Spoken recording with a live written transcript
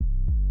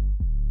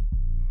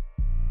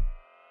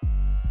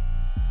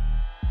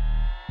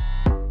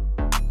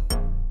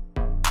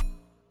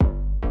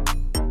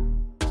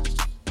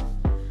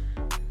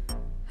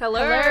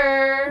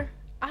Hello.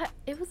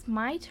 It was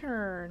my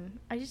turn.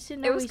 I just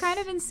didn't know. It was kind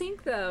of in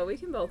sync, though. We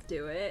can both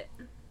do it.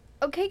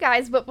 Okay,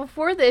 guys, but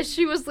before this,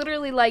 she was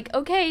literally like,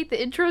 okay,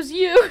 the intro's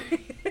you.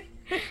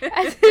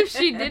 As if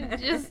she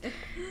didn't just,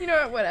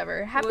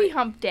 whatever. Happy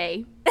hump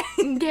day.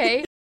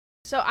 Okay?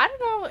 So I don't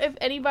know if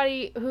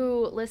anybody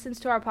who listens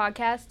to our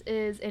podcast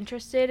is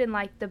interested in,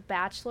 like, The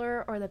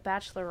Bachelor or The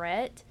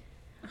Bachelorette.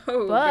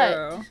 Oh, but,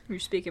 girl. You're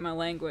speaking my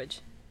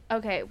language.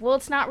 Okay, well,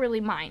 it's not really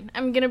mine.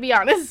 I'm gonna be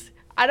honest.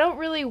 I don't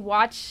really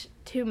watch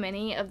too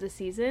many of the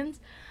seasons,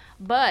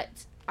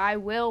 but I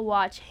will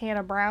watch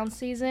Hannah Brown's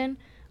season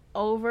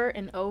over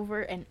and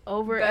over and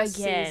over Best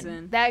again.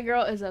 Season. That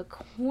girl is a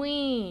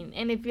queen.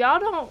 And if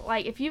y'all don't,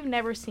 if you've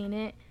never seen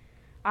it,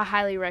 I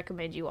highly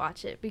recommend you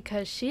watch it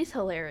because she's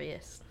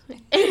hilarious.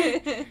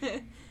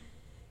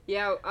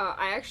 Yeah,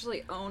 I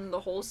actually own the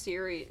whole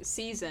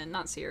season,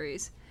 not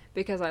series,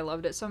 because I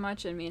loved it so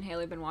much, and me and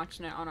Hailey have been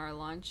watching it on our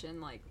lunch,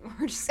 and,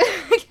 we're just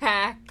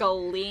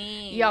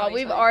cackling. Y'all,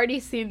 we've already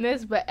seen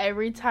this, but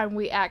every time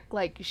we act,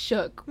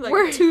 shook.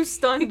 We're too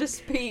stunned to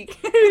speak.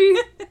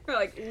 We're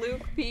like,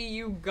 Luke P.,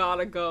 you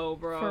gotta go,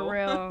 bro. For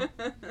real.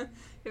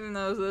 Even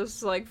though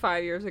this was,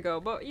 5 years ago,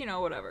 but,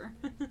 whatever.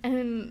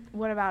 And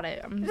what about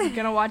it? I'm just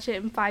gonna watch it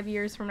in 5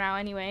 years from now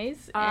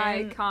anyways.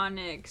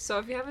 Iconic. So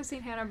if you haven't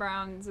seen Hannah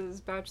Brown's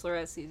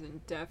Bachelorette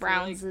season,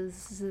 definitely...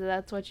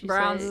 That's what you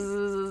said.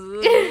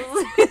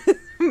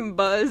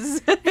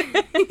 Buzz.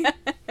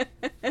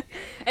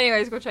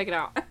 Anyways, go check it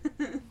out.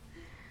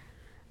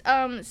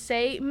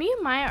 Me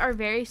and Maya are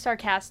very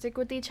sarcastic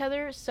with each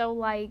other,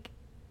 so,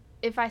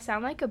 if I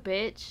sound like a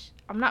bitch,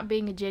 I'm not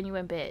being a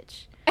genuine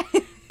bitch.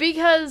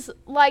 Because,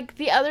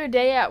 the other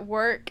day at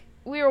work,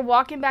 we were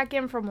walking back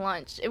in from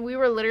lunch, and we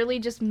were literally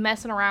just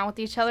messing around with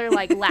each other,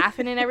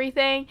 laughing and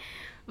everything.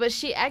 But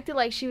she acted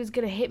like she was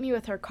going to hit me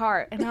with her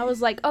cart. And I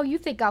was like, oh, you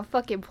think I'm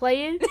fucking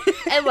playing?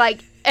 And,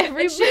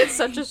 everybody... She had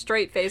such a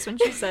straight face when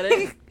she said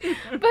it.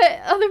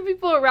 But other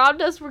people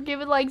around us were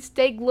giving,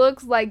 steak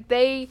looks,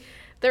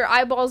 their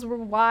eyeballs were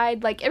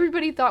wide.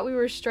 Everybody thought we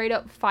were straight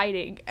up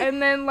fighting. And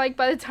then,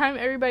 by the time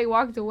everybody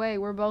walked away,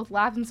 we're both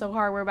laughing so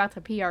hard we're about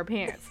to pee our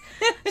pants.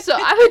 So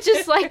I would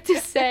just like to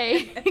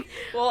say...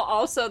 Well,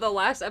 also, the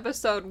last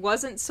episode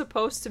wasn't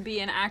supposed to be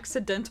an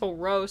accidental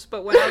roast,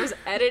 but when I was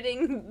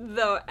editing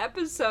the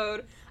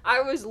episode,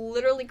 I was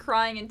literally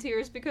crying in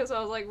tears because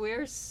I was like,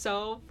 we're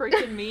so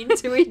freaking mean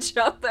to each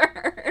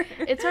other.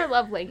 It's our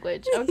love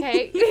language,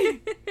 okay?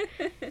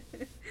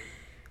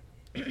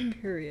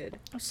 Period.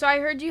 So I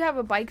heard you have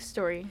a bike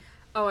story.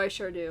 Oh, I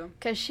sure do.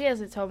 Because she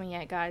hasn't told me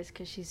yet, guys,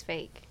 because she's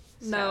fake.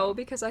 So. No,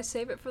 because I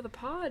save it for the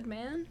pod,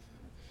 man.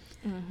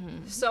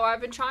 Mm-hmm. So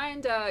I've been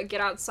trying to get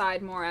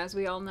outside more, as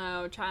we all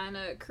know, trying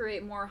to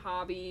create more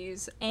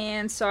hobbies,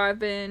 and so I've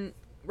been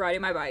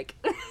riding my bike.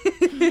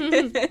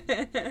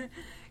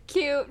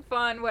 Cute,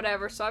 fun,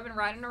 whatever. So I've been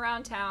riding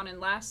around town, and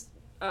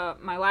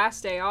my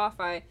last day off,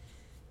 I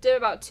did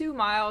about 2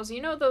 miles.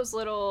 You know those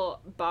little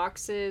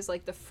boxes,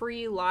 the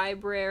free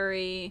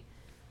library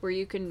where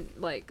you can,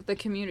 the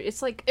community,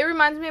 it's It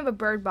reminds me of a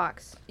bird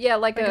box. Yeah,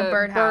 like a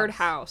bird house.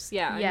 house.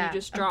 Yeah, and you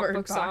just drop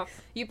books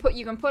off. You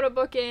can put a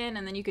book in,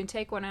 and then you can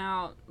take one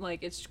out.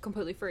 It's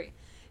completely free.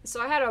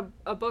 So I had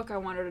a book I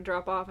wanted to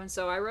drop off, and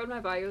so I rode my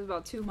bike. It was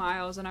about 2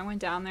 miles, and I went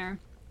down there,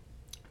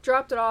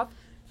 dropped it off.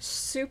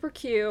 Super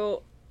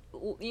cute.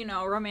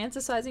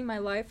 Romanticizing my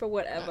life or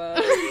whatever.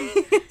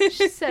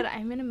 She said,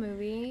 I'm in a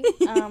movie.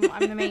 I'm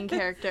the main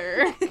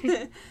character.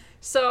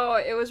 So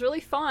it was really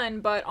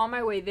fun, but on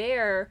my way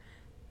there,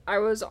 I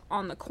was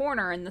on the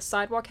corner and the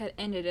sidewalk had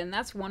ended, and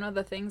that's one of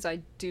the things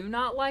I do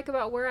not like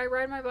about where I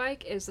ride my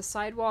bike is the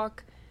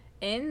sidewalk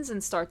ends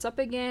and starts up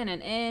again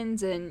and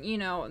ends, and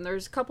and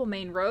there's a couple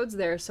main roads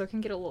there, so it can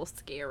get a little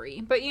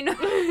scary. But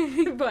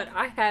but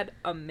I had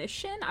a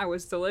mission. I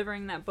was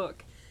delivering that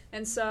book.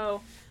 And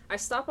so I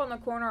stop on the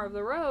corner of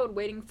the road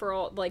waiting for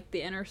all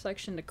the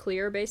intersection to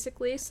clear,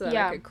 basically, so that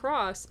I could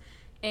cross.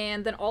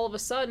 And then all of a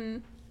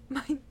sudden,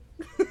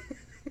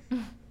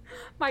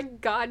 my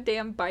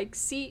goddamn bike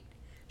seat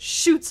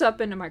shoots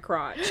up into my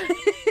crotch.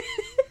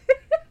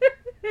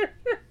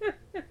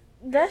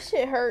 That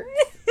shit hurt.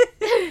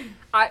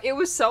 It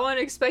was so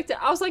unexpected.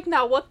 I was like,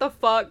 now what the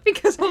fuck?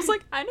 Because I was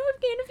like, I know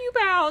I've gained a few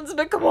pounds,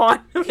 but come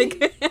on.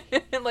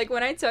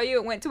 When I tell you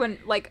it went to a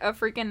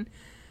freaking...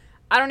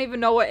 I don't even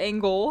know what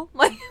angle.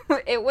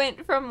 It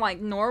went from,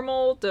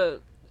 normal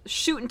to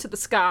shooting to the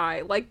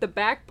sky. The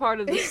back part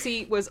of the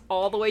seat was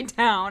all the way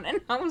down.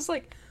 And I was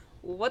like,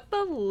 what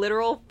the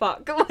literal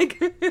fuck?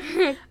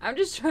 I'm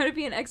just trying to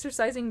be an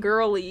exercising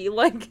girly.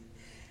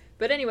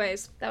 But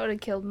anyways. That would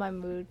have killed my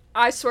mood.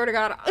 I swear to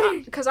God.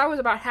 Because I was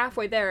about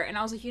halfway there. And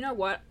I was like, you know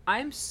what?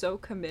 I'm so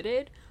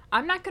committed.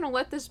 I'm not going to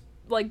let this,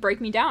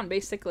 break me down,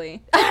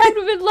 basically. I'd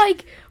have been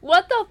like,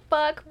 what the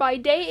fuck? My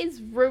day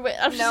is ruined.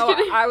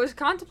 I was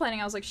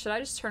contemplating. I was like, should I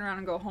just turn around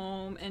and go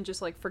home and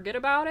just, forget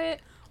about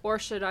it? or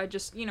should I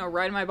just,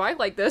 ride my bike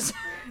like this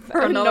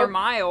for another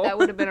mile? That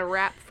would have been a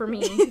wrap for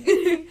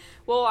me.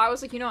 Well, I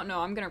was like, no,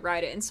 I'm going to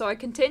ride it. And so I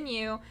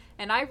continue,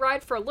 and I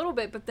ride for a little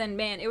bit, but then,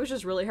 man, it was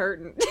just really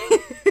hurting.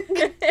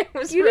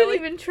 You didn't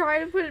even try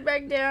to put it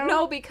back down?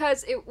 No,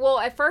 because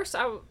at first,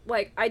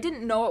 I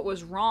didn't know it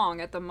was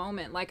wrong at the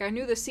moment. Like, I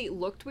knew the seat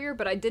looked weird,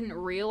 but I didn't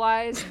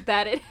realize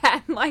that it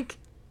had, like,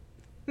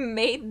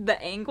 made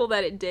the angle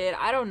that it did.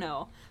 I don't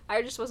know.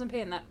 I just wasn't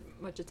paying that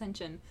much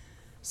attention.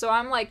 So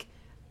I'm, like,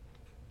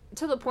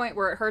 to the point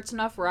where it hurts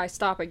enough where I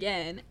stop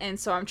again. And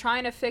so I'm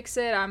trying to fix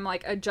it. I'm,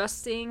 like,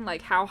 adjusting,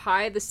 like, how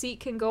high the seat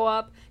can go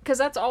up. Because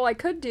that's all I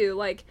could do.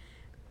 Like,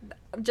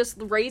 just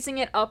raising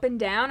it up and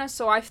down. And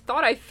so I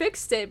thought I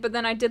fixed it, but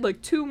then I did,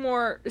 like, two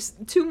more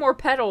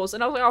pedals.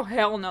 And I was like, oh,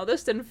 hell no,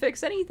 this didn't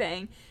fix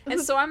anything.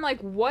 And so I'm like,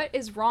 what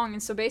is wrong?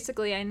 And so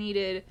basically I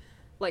needed,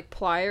 like,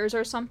 pliers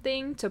or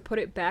something to put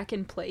it back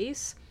in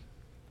place.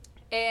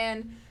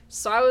 And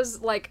so I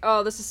was like,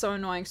 oh, this is so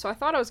annoying. So I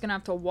thought I was going to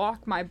have to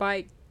walk my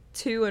bike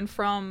to and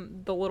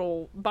from the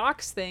little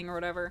box thing or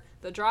whatever,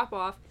 the drop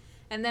off,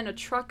 and then a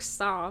truck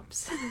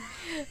stops. And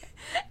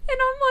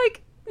I'm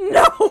like,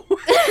 no.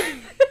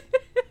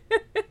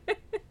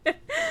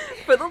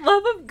 For the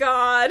love of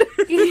God.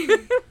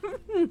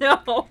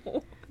 No.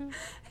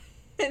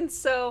 And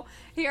so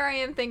here I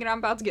am thinking I'm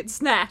about to get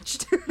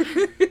snatched.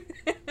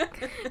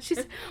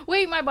 She's,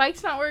 wait, my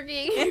bike's not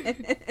working.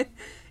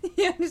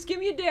 Yeah, just give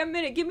me a damn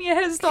minute. Give me a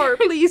head start,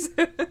 please.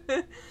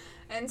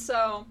 And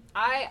so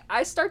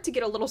I start to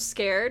get a little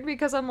scared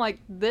because I'm like,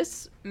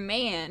 this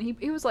man,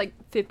 he was like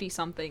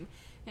 50-something.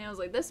 And I was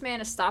like, this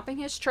man is stopping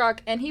his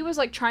truck. And he was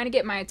like trying to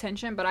get my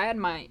attention, but I had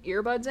my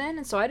earbuds in,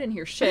 and so I didn't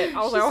hear shit.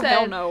 I was like, oh,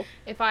 hell no.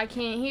 If I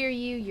can't hear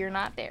you, you're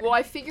not there. Well,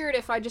 I figured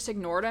if I just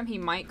ignored him, he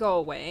might go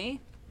away.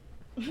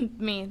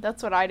 Me,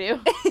 that's what I do.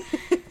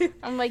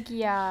 I'm like,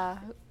 yeah.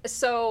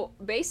 So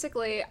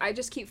basically, I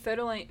just keep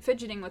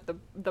fidgeting with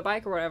the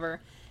bike or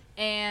whatever,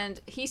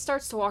 and he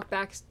starts to walk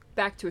back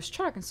to his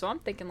truck, and so I'm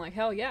thinking like,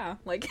 hell yeah,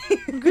 like,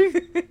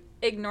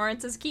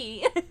 ignorance is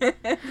key.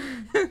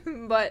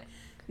 But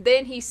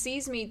then he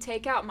sees me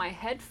take out my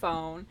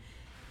headphone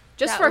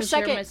just for a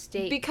second, your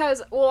mistake.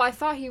 Because, well, I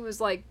thought he was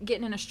like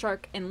getting in his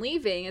truck and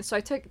leaving, and so I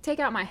take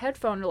out my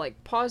headphone to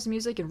like pause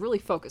music and really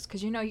focus,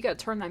 because you gotta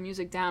turn that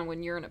music down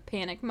when you're in a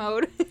panic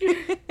mode.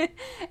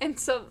 And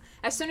so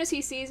as soon as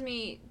he sees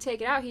me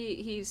take it out,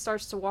 he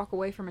starts to walk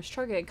away from his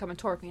truck and coming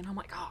toward me, and I'm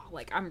like, oh,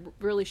 like, I'm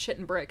really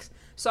shitting bricks.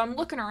 So I'm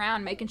looking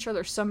around, making sure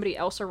there's somebody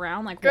else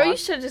around. Like, girl, you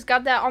should have just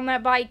got that on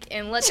that bike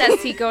and let that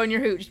seat go in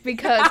your hooch,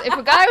 because if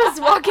a guy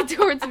was walking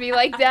towards me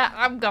like that,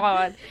 I'm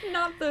gone.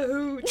 Not the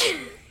hooch.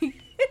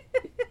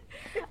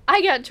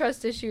 I got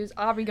trust issues.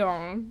 I'll be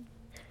gone.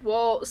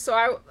 Well, so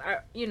I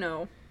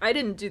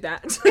didn't do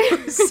that.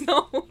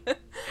 So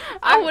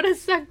I would have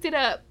sucked it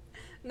up.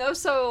 No,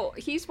 so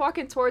he's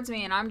walking towards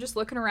me, and I'm just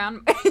looking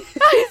around.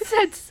 I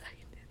said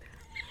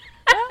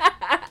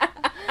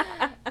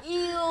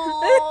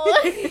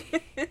ew.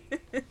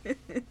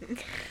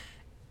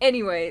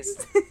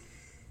 Anyways.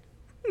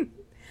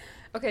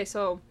 Okay,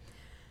 so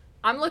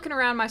I'm looking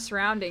around my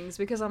surroundings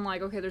because I'm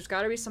like, okay, there's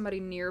got to be somebody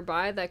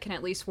nearby that can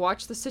at least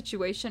watch the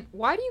situation.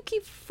 Why do you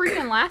keep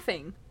freaking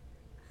laughing?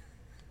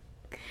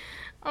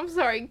 I'm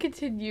sorry,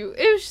 continue.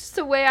 It was just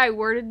the way I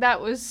worded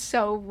that was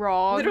so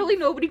wrong. Literally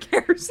nobody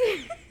cares.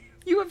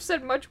 You have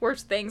said much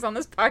worse things on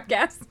this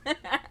podcast.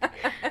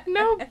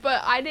 No,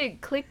 but I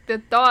didn't click the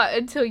thought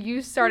until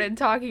you started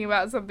talking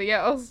about something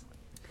else.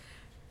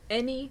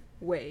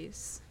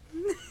 Anyways.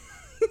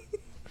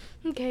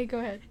 Okay, go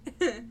ahead.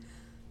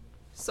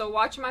 So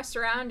watching my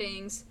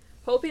surroundings,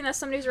 hoping that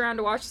somebody's around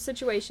to watch the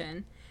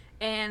situation.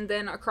 And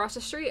then across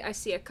the street, I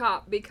see a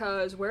cop,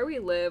 because where we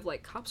live,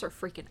 like, cops are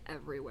freaking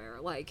everywhere.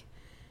 Like,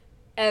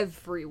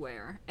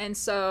 everywhere. And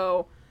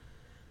so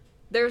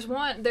there's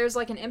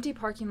like an empty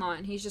parking lot,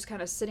 and he's just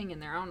kind of sitting in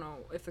there. I don't know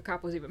if the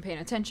cop was even paying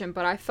attention,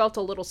 but I felt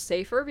a little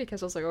safer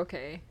because I was like,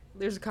 okay,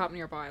 there's a cop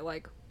nearby.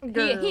 Like, he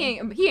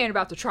ain't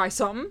about to try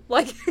something.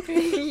 Like,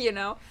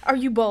 Are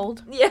you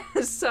bold? Yeah,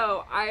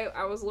 so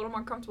I was a little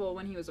more comfortable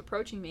when he was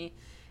approaching me,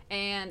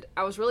 and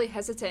I was really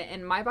hesitant,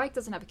 and my bike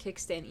doesn't have a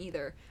kickstand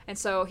either. And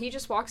so he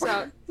just walks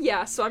out.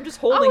 Yeah, so I'm just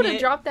holding it. I would have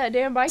dropped that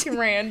damn bike and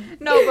ran.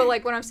 No, but,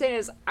 like, what I'm saying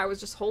is I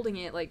was just holding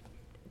it, like,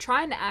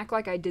 trying to act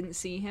like I didn't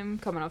see him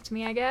coming up to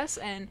me, I guess.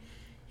 And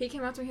he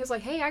came up to me, he was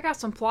like, hey, I got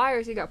some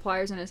pliers. He got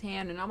pliers in his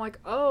hand, and I'm like,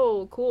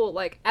 oh, cool.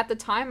 Like, at the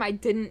time, I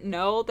didn't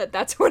know that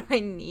that's what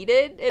I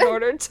needed in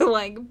order to,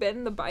 like,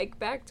 bend the bike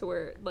back to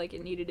where, like,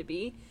 it needed to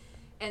be.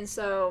 And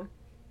so,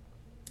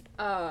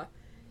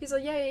 he's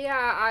like,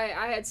 yeah,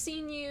 I had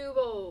seen you,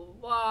 blah, blah,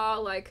 blah,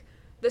 like,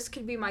 this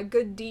could be my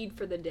good deed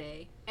for the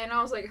day. And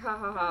I was like, ha,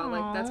 ha, ha,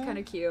 like, that's kind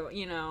of cute,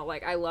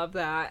 like, I love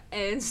that.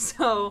 And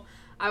so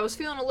I was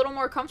feeling a little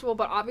more comfortable,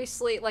 but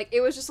obviously, like,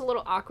 it was just a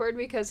little awkward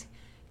because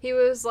he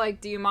was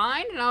like, do you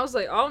mind? And I was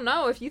like, oh,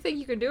 no, if you think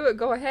you can do it,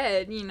 go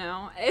ahead,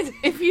 And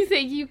if you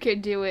think you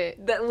could do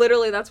it.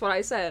 That's what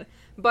I said.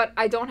 But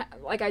I don't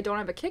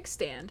have a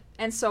kickstand.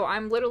 And so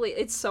I'm literally,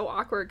 it's so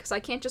awkward because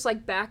I can't just,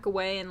 like, back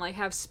away and, like,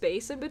 have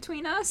space in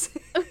between us.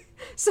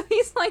 So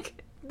he's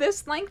like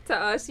this length to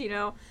us,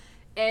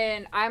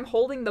 and I'm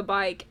holding the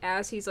bike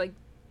as he's like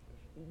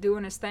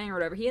doing his thing or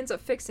whatever. He ends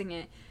up fixing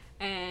it,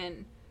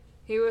 and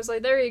he was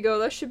like, "There you go,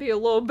 that should be a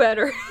little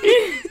better."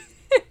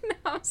 And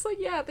I was like,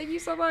 "Yeah, thank you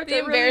so much." The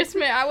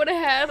embarrassment I would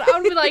have had, I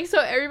would be like, so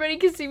everybody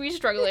can see me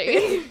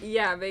struggling.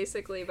 Yeah,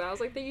 basically. But I was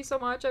like, "Thank you so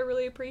much, I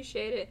really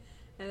appreciate it."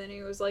 And then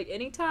he was like,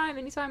 anytime,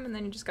 and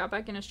then he just got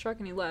back in his truck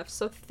and he left.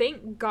 So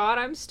thank God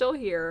I'm still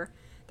here.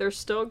 There's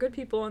still good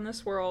people in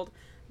this world.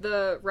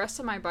 The rest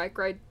of my bike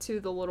ride to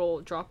the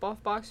little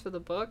drop-off box for the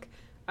book,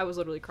 I was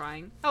literally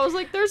crying. I was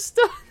like, there's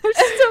still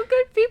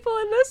good people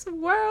in this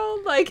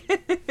world. Like,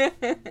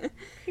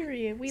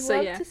 period. We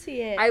love to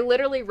see it. I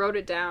literally wrote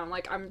it down.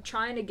 Like, I'm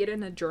trying to get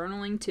into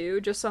journaling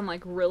too. Just on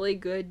like really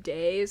good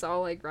days,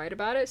 I'll like write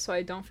about it so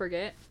I don't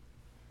forget.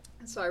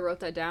 So I wrote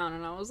that down,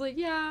 and I was like,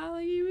 yeah,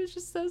 like, he was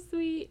just so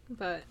sweet.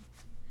 But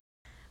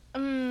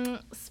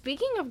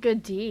speaking of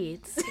good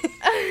deeds,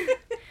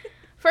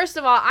 first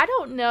of all, I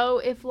don't know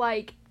if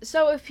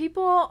if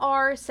people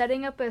are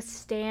setting up a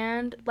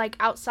stand like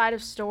outside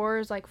of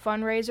stores, like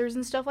fundraisers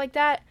and stuff like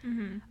that,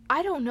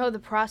 I don't know the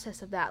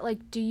process of that.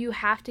 Like, do you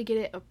have to get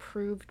it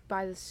approved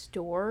by the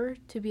store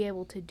to be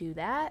able to do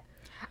that?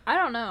 I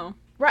don't know.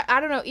 Right, I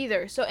don't know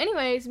either. So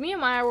anyways, me and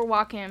Maya were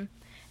walking,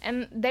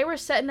 and they were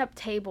setting up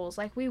tables.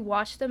 Like, we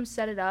watched them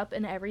set it up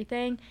and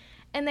everything.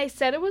 And they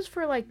said it was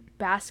for, like,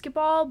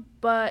 basketball,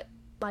 but,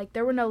 like,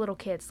 there were no little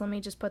kids. Let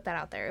me just put that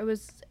out there. It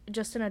was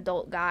just an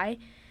adult guy.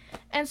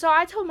 And so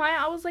I told Maya,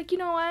 I was like, you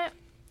know what?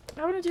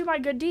 I want to do my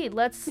good deed.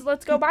 Let's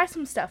go buy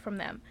some stuff from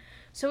them.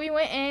 So we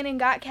went in and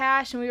got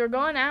cash, and we were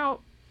going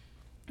out.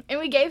 And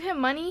we gave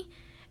him money.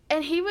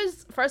 And he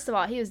was, first of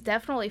all, he was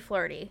definitely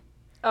flirty.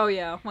 Oh,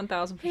 yeah,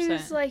 1,000%. He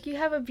was like, you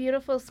have a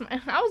beautiful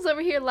smile. I was over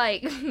here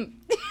like,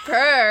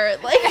 purr.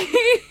 Like,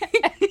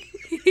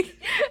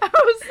 I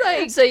was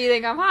like. So you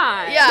think I'm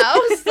hot? Yeah,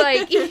 I was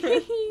like,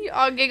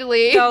 all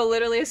giggly. No,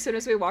 literally, as soon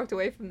as we walked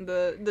away from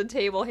the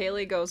table,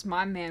 Hailey goes,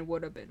 my man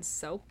would have been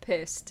so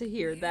pissed to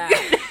hear that.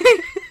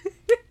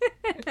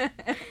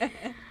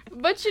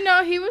 But,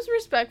 he was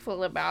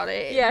respectful about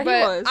it. Yeah, but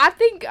he was. I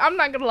think, I'm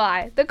not going to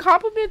lie, the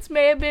compliments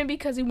may have been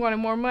because he wanted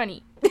more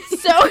money.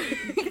 So.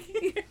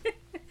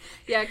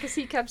 Yeah, because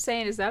he kept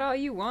saying, is that all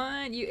you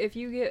want? If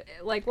you get,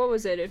 like, what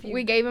was it?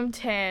 We gave him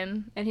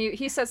 10. And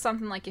he said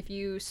something like, if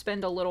you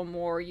spend a little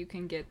more, you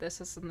can get this,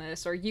 and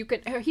this. Or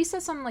he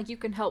said something like, you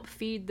can help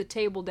feed the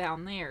table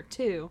down there,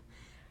 too.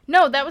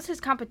 No, that was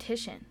his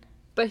competition.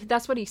 But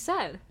that's what he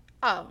said.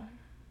 Oh.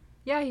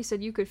 Yeah, he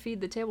said you could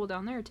feed the table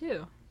down there,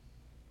 too.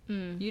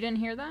 You didn't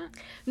hear that?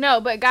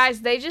 No, but guys,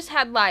 they just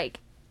had,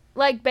 like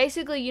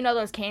basically,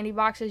 those candy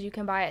boxes you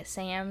can buy at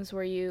Sam's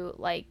where you,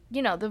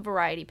 the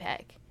variety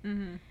pack.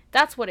 Mm-hmm.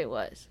 That's what it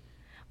was.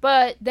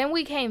 But then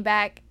we came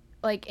back,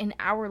 like, an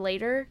hour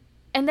later,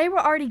 and they were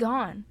already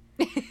gone.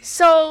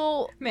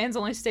 So. Man's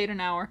only stayed an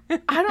hour.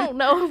 I don't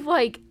know if,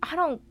 I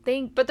don't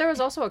think. But there was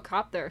also a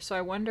cop there, so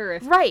I wonder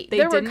if. Right.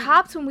 There were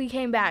cops when we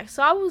came back.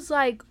 So I was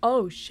like,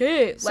 oh,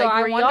 shit. So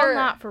were y'all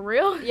not for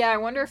real? Yeah, I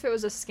wonder if it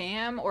was a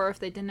scam or if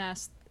they didn't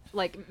ask.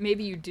 Like,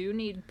 maybe you do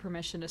need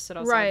permission to sit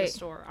outside the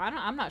store.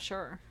 I'm not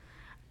sure.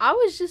 I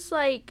was just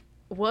like,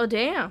 well,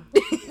 damn.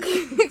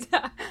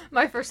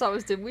 My first thought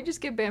was, did we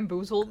just get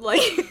bamboozled? Like,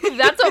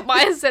 that's what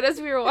Maya said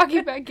as we were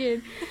walking back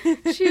in.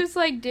 She was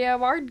like,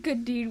 damn, our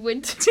good deed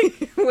went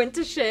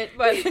to shit,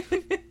 but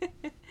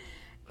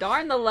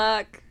darn the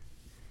luck.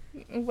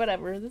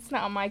 Whatever, that's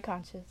not on my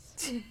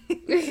conscience.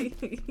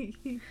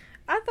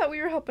 I thought we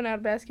were helping out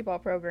a basketball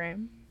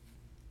program.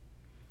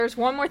 There's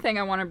one more thing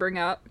I want to bring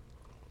up.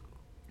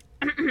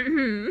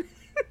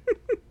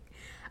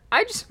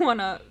 I just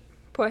want to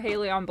put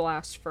Hailey on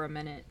blast for a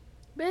minute.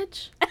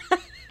 Bitch.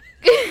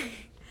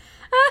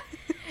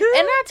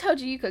 And I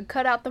told you could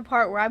cut out the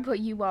part where I put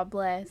you on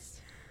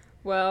blast.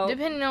 Well,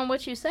 depending on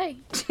what you say,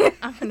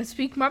 I'm going to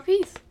speak my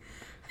piece.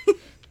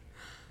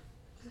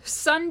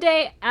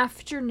 Sunday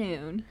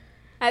afternoon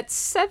at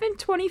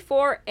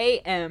 7:24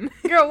 a.m.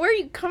 Girl, where are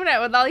you coming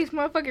at with all these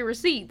motherfucking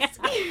receipts?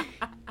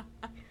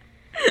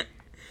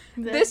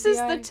 This is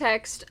the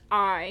text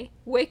I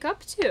wake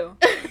up to.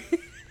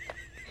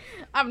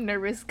 I'm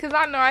nervous because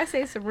I know I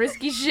say some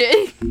risky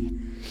shit.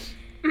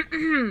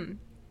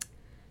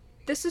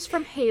 This is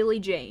from Hailey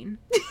Jane.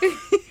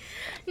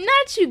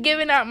 Not you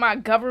giving out my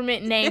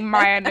government name,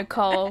 Maya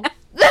Nicole.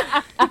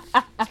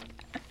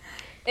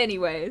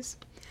 Anyways,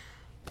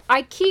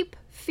 I keep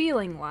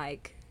feeling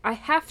like I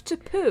have to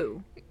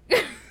poo.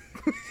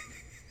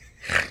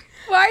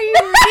 Why are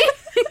you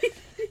reading?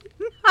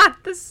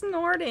 Not the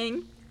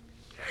snorting.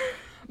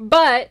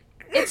 But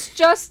it's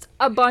just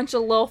a bunch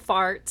of little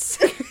farts.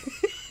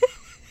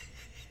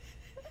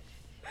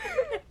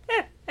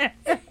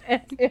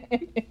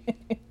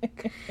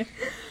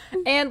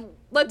 And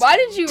why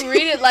did you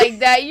read it like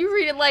that? You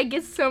read it like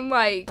it's some,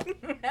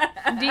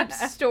 deep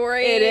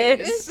story.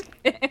 It is.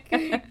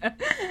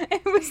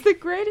 It was the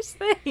greatest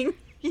thing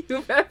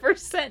you've ever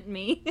sent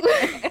me.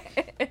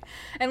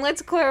 And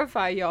let's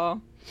clarify,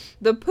 y'all.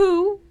 The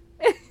poo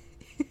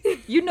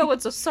You know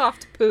it's a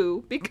soft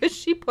poo because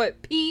she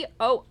put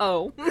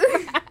P-O-O.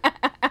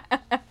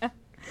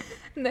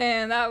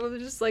 Man, that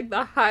was just like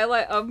the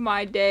highlight of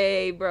my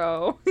day,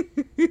 bro.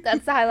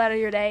 That's the highlight of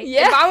your day?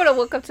 Yeah. If I would have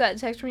woke up to that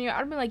text from you, I'd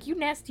have been like, you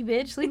nasty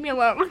bitch, leave me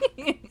alone.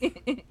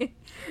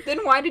 Then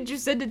why did you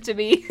send it to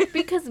me?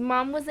 Because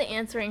Mom wasn't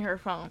answering her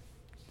phone.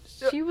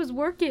 She was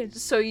working.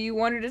 So you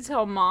wanted to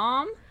tell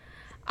Mom?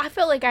 I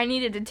felt like I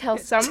needed to tell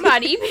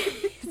somebody.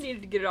 You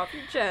needed to get it off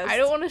your chest. I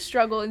don't want to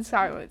struggle in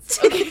silence.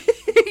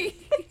 Okay.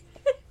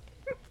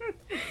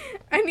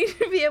 I need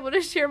to be able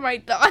to share my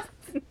thoughts.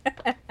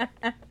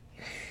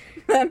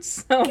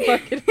 That's so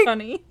fucking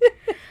funny.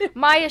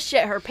 Maya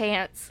shit her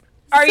pants.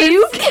 Are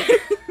you?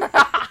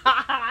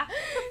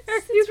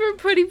 These were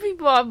putting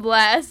people on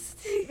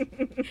blast.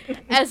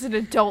 As an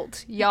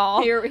adult,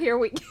 y'all. Here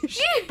we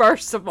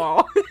first of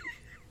all.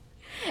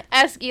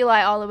 Ask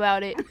Eli all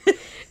about it.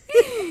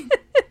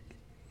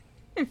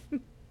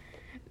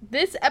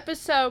 This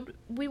episode,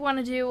 we want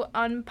to do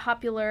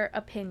unpopular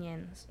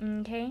opinions,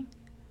 okay?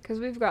 Because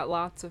we've got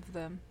lots of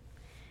them.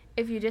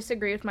 If you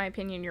disagree with my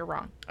opinion, you're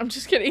wrong. I'm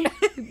just kidding.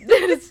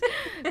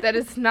 that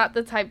is not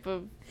the type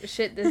of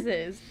shit this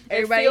is.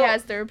 Everybody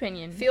has their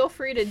opinion. Feel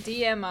free to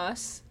DM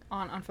us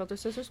on Unfiltered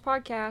Sisters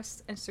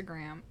Podcast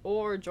Instagram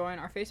or join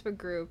our Facebook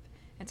group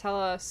and tell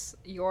us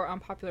your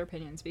unpopular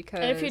opinions because...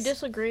 And if you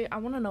disagree, I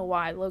want to know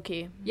why,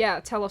 low-key. Yeah,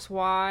 tell us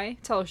why.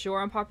 Tell us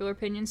your unpopular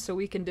opinions so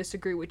we can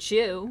disagree with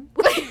you.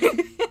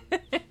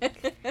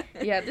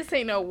 Yeah, this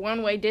ain't no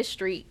one-way dish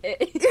street.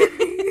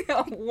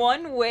 A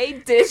one-way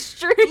dish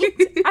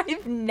street?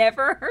 I've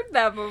never heard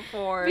that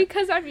before.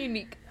 Because I'm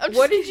unique.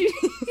 What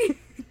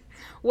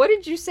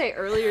did you say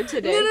earlier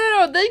today?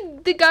 No.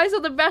 The guys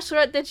on The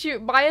Bachelorette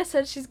that Maya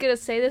said she's gonna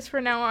say this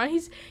from now on.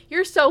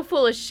 You're so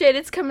full of shit,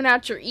 it's coming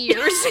out your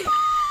ears.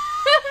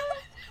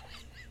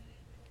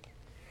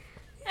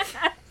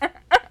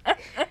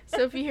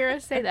 So if you hear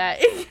us say that.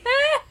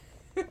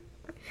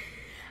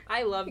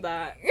 I love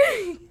that.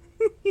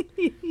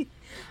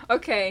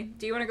 Okay,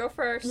 do you want to go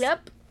first?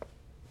 Yep.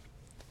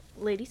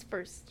 Ladies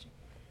first.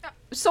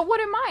 So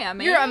what am I?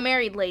 You're a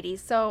married lady,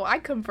 so I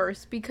come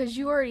first because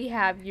you already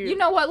have your... You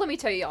know what? Let me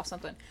tell you all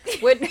something.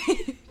 When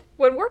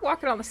we're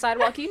walking on the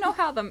sidewalk, you know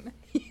how the...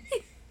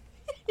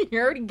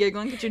 You're already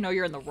giggling because you know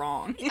you're in the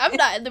wrong. I'm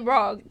not in the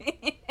wrong.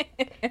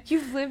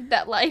 You've lived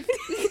that life.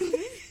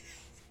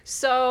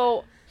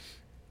 So,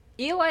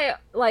 Eli,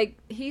 like,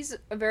 he's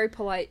a very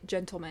polite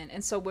gentleman.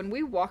 And so when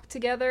we walk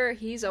together,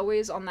 he's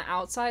always on the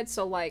outside.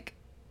 So, like,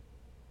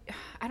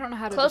 I don't know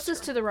how to...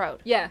 Closest to the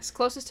road. Yes,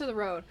 closest to the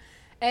road.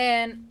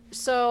 And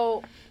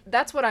so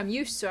that's what I'm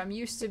used to. I'm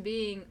used to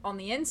being on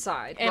the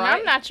inside, and right?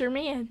 I'm not your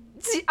man.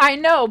 I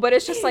know, but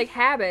it's just like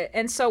habit.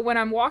 And so when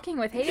I'm walking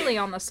with Hailey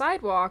on the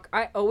sidewalk,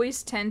 I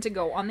always tend to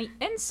go on the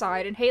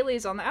inside, and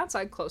Hailey's on the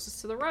outside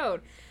closest to the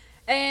road.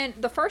 And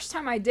the first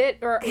time I did,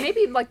 or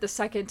maybe like the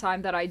second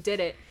time that I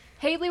did it,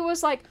 Hailey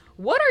was like,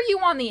 "What are you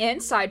on the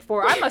inside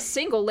for? I'm a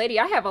single lady.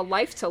 I have a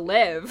life to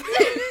live."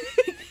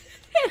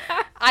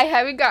 I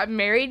haven't gotten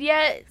married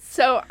yet,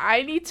 so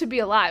I need to be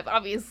alive,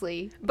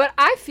 obviously. But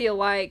I feel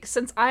like,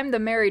 since I'm the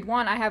married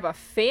one, I have a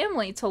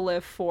family to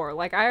live for.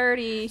 Like, I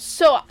already...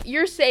 So,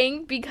 you're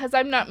saying because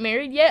I'm not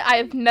married yet, I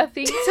have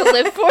nothing to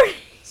live for?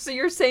 So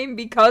you're saying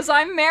because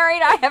I'm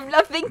married, I have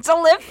nothing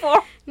to live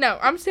for? No,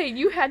 I'm saying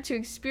you had to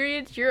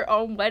experience your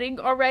own wedding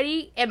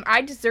already, and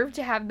I deserve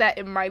to have that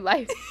in my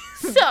life.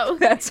 So...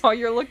 That's all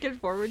you're looking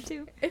forward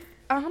to?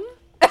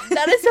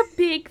 That is a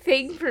big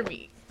thing for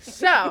me.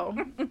 So,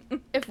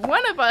 if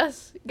one of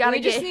us gotta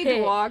we just get need hit,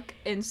 to walk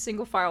in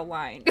single file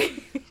line.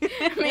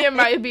 Me and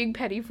Maya being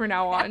petty for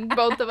now on,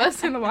 both of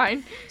us in the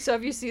line. So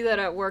if you see that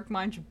at work,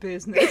 mind your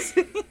business.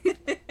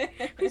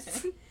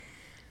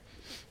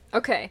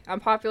 Okay,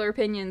 unpopular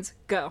opinions,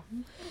 go.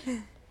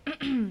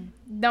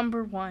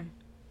 Number 1.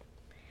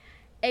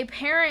 A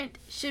parent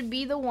should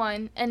be the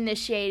one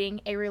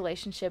initiating a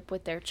relationship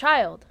with their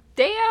child.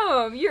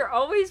 Damn, you're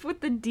always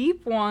with the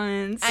deep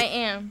ones. I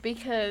am,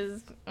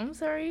 because, I'm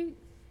sorry.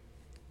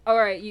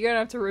 Alright, you're gonna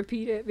have to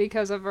repeat it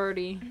because I've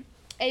already...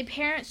 A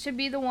parent should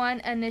be the one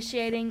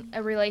initiating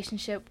a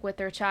relationship with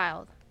their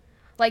child.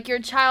 Like, your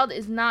child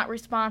is not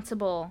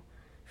responsible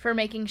for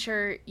making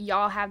sure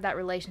y'all have that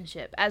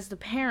relationship. As the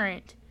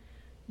parent,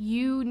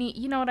 you need,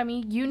 you know what I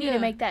mean? You need to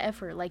make that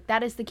effort. Like,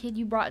 that is the kid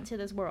you brought into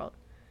this world.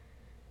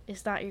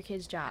 It's not your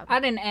kid's job. I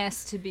didn't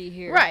ask to be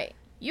here. Right.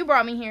 You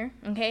brought me here,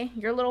 okay?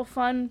 Your little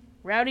fun,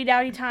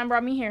 rowdy-dowdy time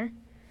brought me here.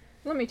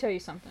 Let me tell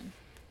you something.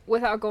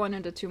 Without going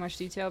into too much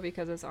detail,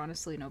 because it's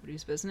honestly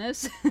nobody's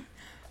business.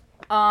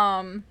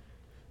 I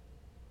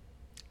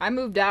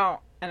moved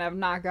out, and I've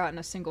not gotten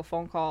a single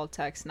phone call,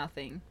 text,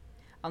 nothing.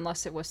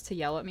 Unless it was to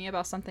yell at me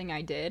about something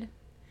I did.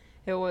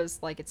 It was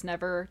like, it's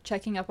never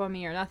checking up on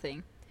me or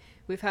nothing.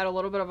 We've had a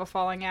little bit of a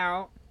falling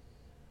out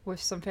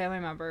with some family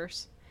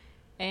members.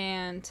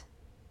 And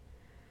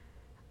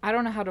I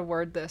don't know how to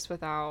word this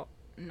without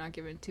not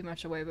giving too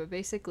much away, but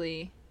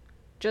basically,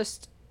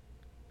 just...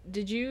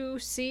 Did you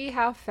see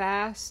how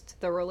fast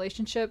the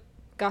relationship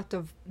got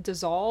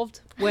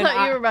dissolved? When I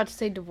thought you were about to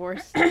say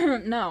divorce.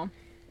 No.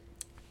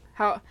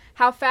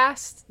 how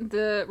fast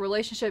the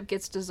relationship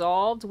gets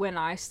dissolved when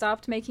I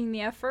stopped making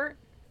the effort.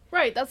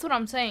 Right, that's what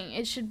I'm saying.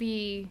 It should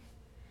be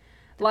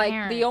like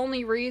parent. The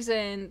only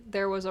reason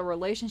there was a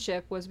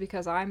relationship was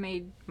because I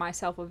made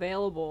myself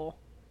available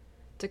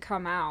to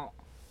come out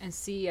and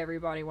see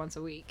everybody once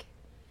a week.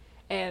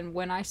 And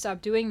when I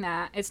stopped doing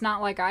that, it's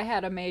not like I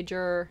had a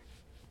major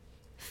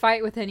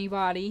fight with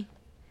anybody.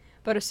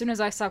 But as soon as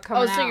I stopped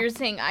coming out... Oh, so you're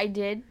saying I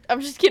did? I'm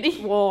just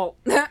kidding. Well...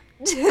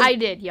 I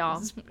did, y'all.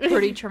 It's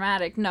pretty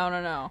traumatic.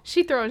 No.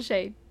 She throwing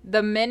shade.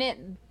 The minute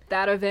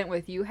that event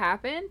with you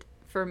happened,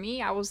 for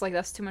me, I was like,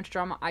 that's too much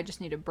drama. I just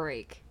need a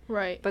break.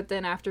 Right. But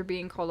then after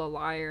being called a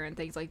liar and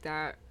things like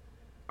that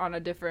on a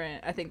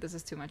different... I think this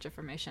is too much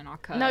information. I'll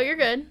cut. No, you're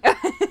good.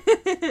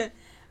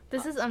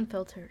 This is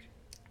unfiltered.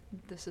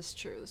 This is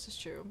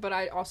true. But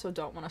I also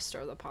don't want to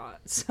stir the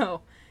pot,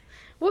 so...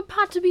 What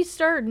pot to be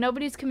stirred?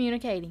 Nobody's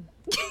communicating.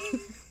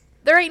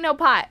 There ain't no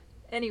pot.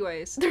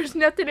 Anyways. There's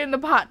nothing in the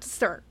pot to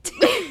stir.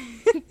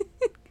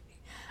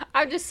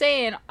 I'm just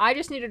saying, I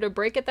just needed a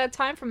break at that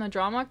time from the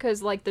drama,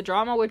 because, like, the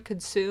drama would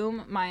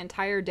consume my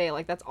entire day.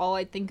 Like, that's all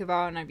I'd think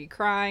about, and I'd be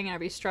crying, and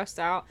I'd be stressed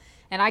out.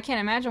 And I can't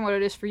imagine what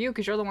it is for you,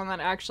 because you're the one that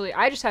actually...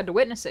 I just had to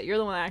witness it. You're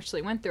the one that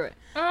actually went through it.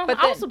 But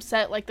I was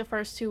upset, like, the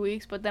first 2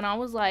 weeks, but then I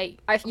was like,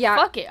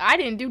 fuck it. I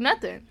didn't do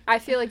nothing. I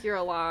feel like you're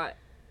a lot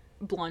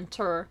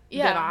blunter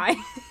than I.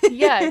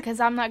 Yeah, because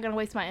I'm not going to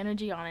waste my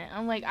energy on it.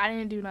 I'm like, I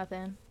didn't do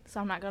nothing,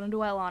 so I'm not going to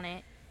dwell on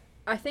it.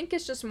 I think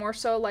it's just more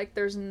so, like,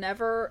 there's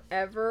never,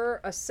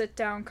 ever a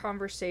sit-down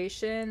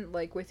conversation,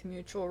 like, with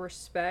mutual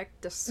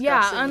respect,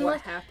 discussing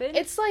what happened.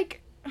 It's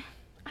like,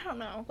 I don't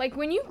know. Like,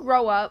 when you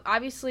grow up,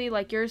 obviously,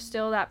 like, you're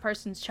still that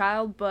person's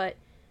child, but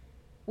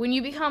when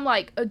you become,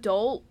 like,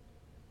 adult,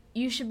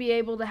 you should be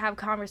able to have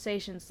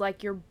conversations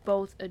like you're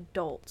both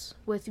adults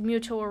with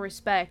mutual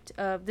respect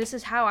of, this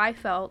is how I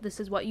felt, this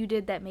is what you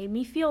did that made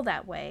me feel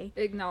that way.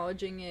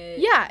 Acknowledging it.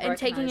 Yeah, and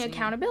taking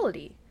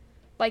accountability.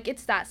 Like,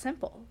 it's that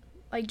simple.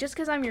 Like, just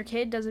because I'm your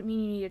kid doesn't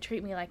mean you need to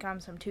treat me like I'm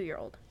some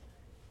 2-year-old.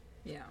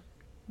 Yeah.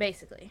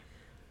 Basically.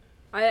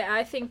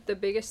 I think the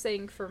biggest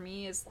thing for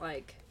me is,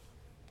 like,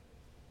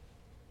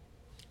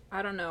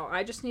 I don't know,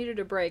 I just needed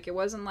a break. It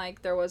wasn't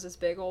like there was this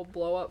big old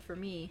blow up for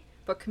me,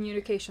 but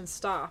communication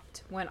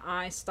stopped when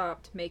I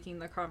stopped making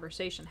the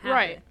conversation happen.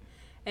 Right.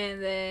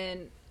 And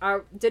then I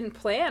didn't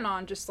plan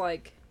on just,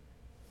 like,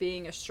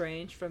 being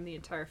estranged from the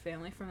entire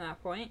family from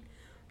that point.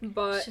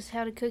 But it's just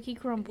how the cookie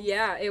crumbles.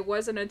 Yeah, it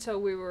wasn't until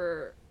we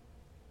were...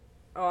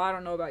 Oh, I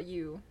don't know about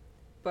you,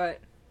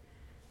 but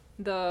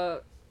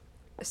the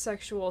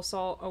sexual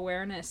assault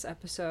awareness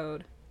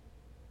episode,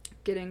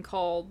 getting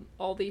called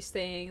all these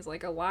things,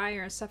 like a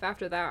liar and stuff,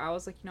 after that, I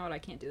was like, you know what, I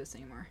can't do this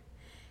anymore.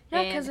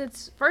 Yeah, because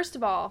it's, first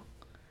of all,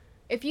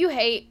 if you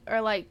hate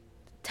or, like,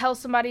 tell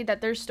somebody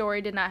that their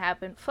story did not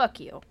happen, fuck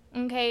you,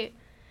 okay?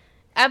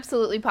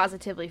 Absolutely,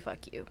 positively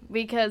fuck you,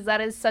 because that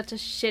is such a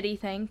shitty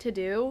thing to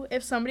do.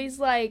 If somebody's,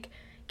 like,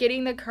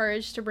 getting the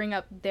courage to bring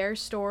up their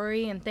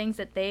story and things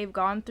that they've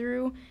gone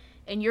through,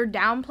 and you're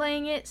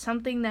downplaying it,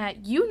 something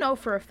that you know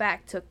for a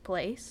fact took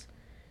place,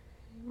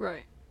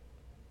 right,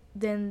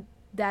 then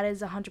that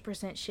is 100%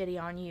 shitty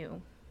on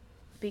you,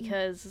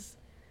 because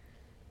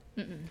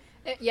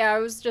yeah, I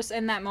was just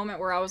in that moment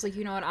where I was like,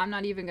 you know what, I'm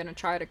not even gonna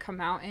try to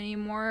come out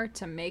anymore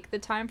to make the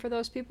time for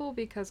those people,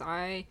 because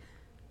I'm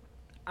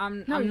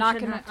not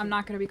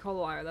gonna be called a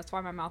liar. That's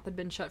why my mouth had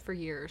been shut for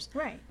years.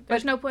 Right.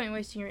 There's no point in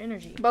wasting your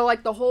energy. But,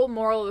 like, the whole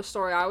moral of the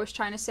story I was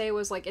trying to say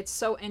was, like, it's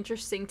so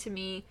interesting to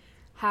me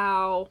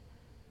how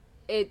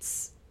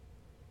it's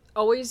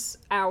always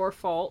our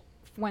fault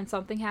when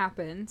something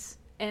happens,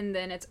 and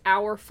then it's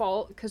our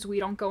fault because we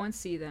don't go and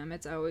see them.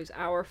 It's always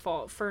our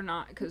fault for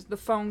not, because the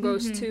phone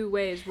goes two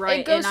ways,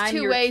 right? It goes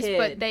two ways,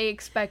 but they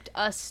expect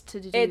us to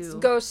do. It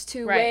goes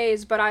two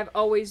ways, but I've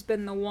always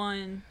been the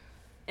one...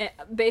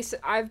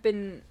 I've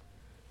been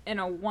in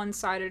a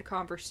one-sided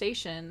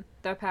conversation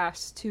the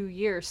past 2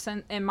 years.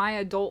 In my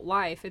adult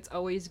life, it's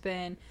always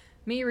been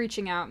me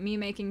reaching out, me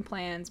making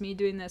plans, me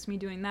doing this, me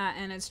doing that.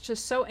 And it's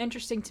just so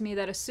interesting to me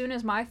that as soon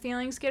as my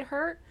feelings get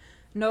hurt,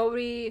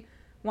 nobody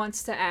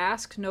wants to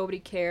ask, nobody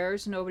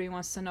cares, nobody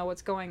wants to know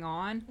what's going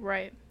on.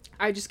 Right.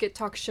 I just get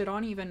talked shit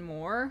on even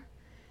more.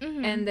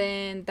 Mm-hmm. And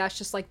then that's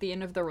just, like, the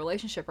end of the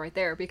relationship right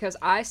there. Because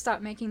I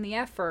stopped making the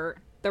effort,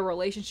 the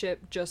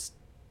relationship just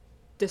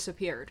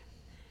disappeared.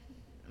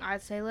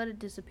 I'd say let it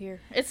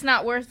disappear. It's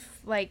not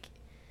worth, like...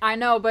 I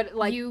know, but,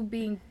 like... you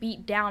being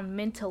beat down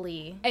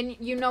mentally. And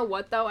you know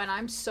what, though? And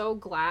I'm so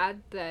glad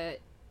that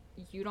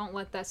you don't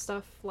let that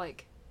stuff,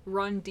 like,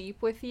 run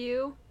deep with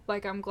you.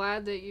 Like, I'm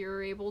glad that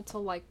you're able to,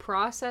 like,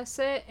 process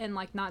it and,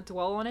 like, not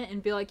dwell on it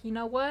and be like, you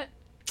know what?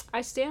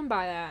 I stand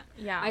by that.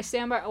 Yeah. I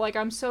stand by... Like,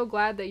 I'm so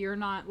glad that you're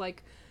not,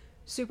 like,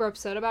 super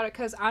upset about it.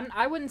 Because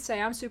I wouldn't say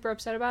I'm super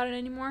upset about it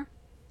anymore.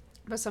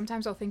 But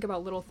sometimes I'll think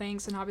about little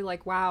things and I'll be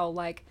like, wow,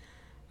 like,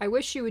 I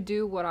wish you would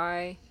do what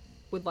I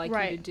would like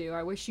you to do.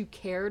 I wish you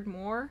cared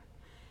more.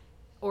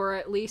 Or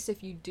at least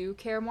if you do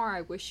care more,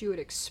 I wish you would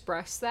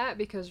express that.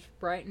 Because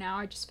right now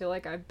I just feel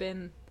like I've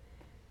been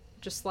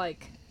just,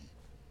 like,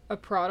 a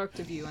product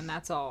of you, and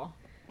that's all.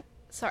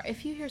 Sorry,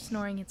 if you hear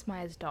snoring, it's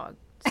Maya's dog.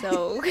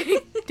 So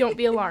don't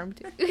be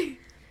alarmed.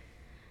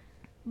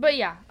 But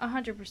yeah,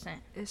 100%.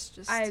 It's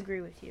just... I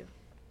agree with you.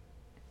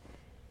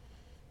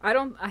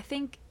 I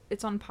think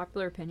it's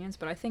unpopular opinions,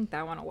 but I think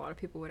that one a lot of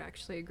people would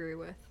actually agree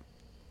with.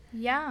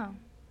 Yeah.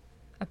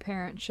 A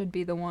parent should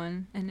be the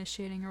one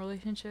initiating a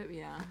relationship,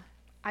 yeah.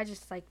 I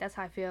just, like, that's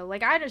how I feel.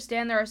 Like, I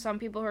understand there are some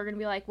people who are going to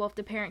be like, well, if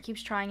the parent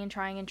keeps trying and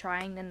trying and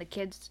trying, then the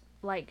kids,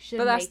 like, should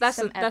make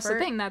some effort. That's the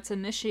thing. That's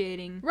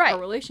initiating a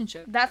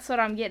relationship. That's what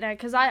I'm getting at.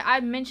 Because I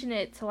mentioned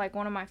it to, like,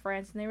 one of my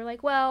friends, and they were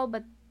like, well,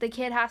 but the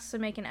kid has to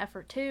make an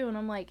effort, too. And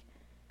I'm like,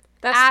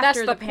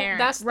 that's the parent.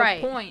 That's the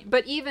point.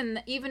 But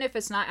even if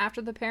it's not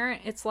after the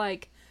parent, it's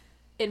like,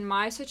 in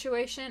my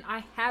situation,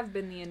 I have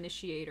been the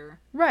initiator.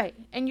 Right.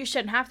 And you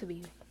shouldn't have to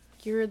be.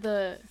 You're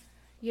the,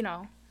 you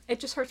know. It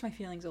just hurts my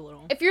feelings a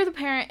little. If you're the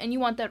parent and you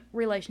want that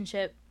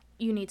relationship,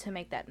 you need to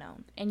make that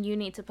known. And you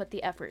need to put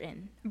the effort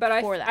in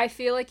for that. I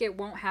feel like it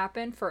won't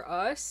happen for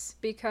us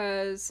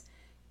because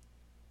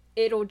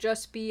it'll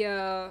just be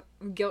a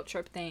guilt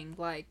trip thing.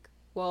 Like,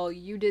 well,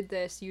 you did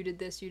this, you did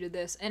this, you did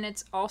this. And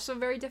it's also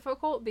very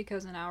difficult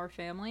because in our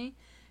family,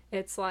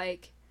 it's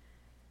like,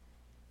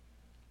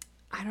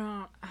 I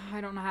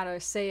don't know how to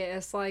say it.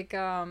 It's like,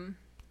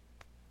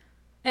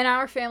 in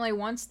our family,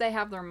 once they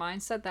have their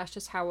mindset, that's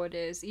just how it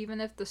is. Even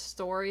if the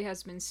story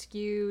has been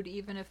skewed,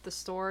 even if the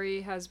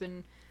story has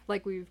been,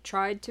 like, we've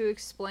tried to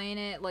explain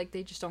it, like,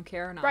 they just don't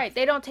care enough. Right.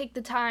 They don't take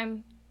the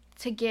time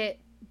to get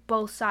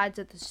both sides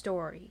of the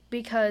story.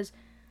 Because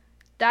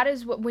that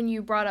is what, when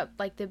you brought up,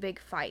 like, the big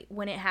fight.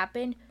 When it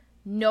happened,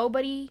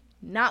 nobody,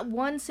 not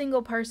one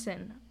single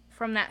person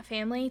from that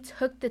family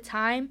took the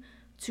time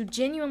to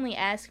genuinely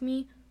ask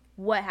me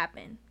what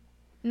happened.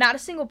 Not a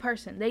single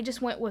person. They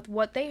just went with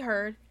what they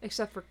heard.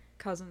 Except for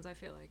cousins, I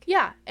feel like.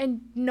 Yeah,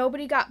 and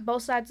nobody got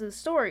both sides of the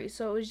story.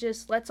 So it was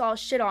just, let's all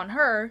shit on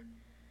her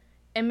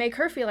and make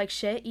her feel like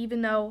shit,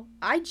 even though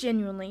I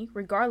genuinely,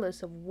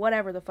 regardless of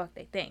whatever the fuck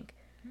they think,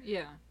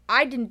 yeah,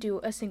 I didn't do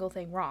a single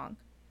thing wrong.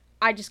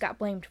 I just got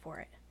blamed for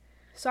it.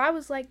 So I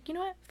was like, you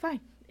know what?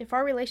 Fine. If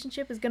our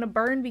relationship is going to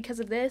burn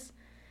because of this,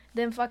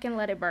 then fucking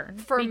let it burn.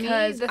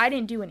 Because I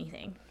didn't do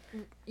anything.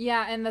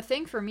 Yeah, and the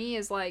thing for me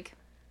is, like,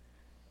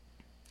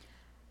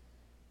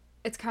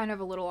 it's kind of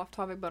a little off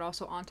topic, but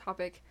also on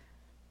topic.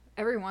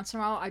 Every once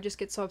in a while, I just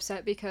get so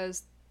upset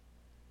because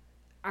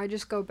I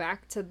just go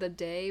back to the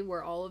day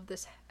where all of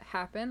this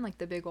happened, like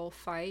the big old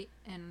fight,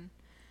 and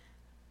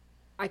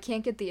I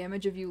can't get the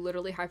image of you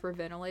literally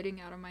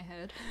hyperventilating out of my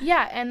head.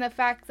 Yeah, and the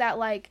fact that,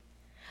 like,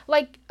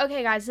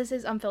 okay, guys, this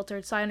is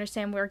unfiltered, so I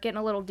understand we're getting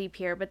a little deep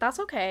here, but that's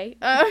okay.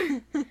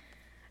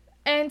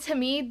 And to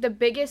me, the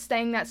biggest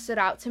thing that stood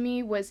out to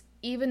me was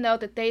even though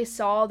that they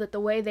saw that the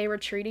way they were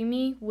treating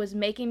me was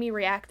making me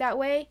react that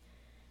way,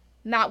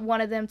 not one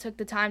of them took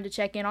the time to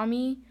check in on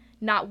me.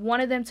 Not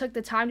one of them took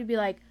the time to be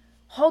like,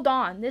 hold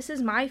on, this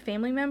is my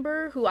family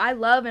member who I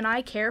love and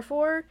I care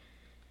for,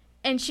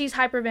 and she's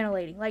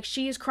hyperventilating. Like,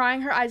 she is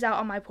crying her eyes out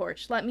on my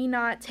porch. Let me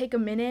not take a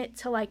minute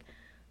to, like,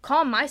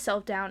 calm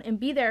myself down and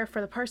be there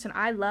for the person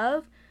I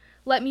love.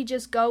 Let me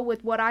just go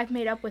with what I've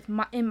made up with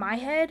in my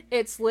head.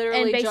 It's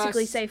literally and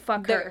basically just, say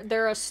fuck her.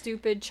 They're a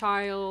stupid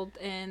child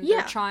and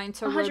they're trying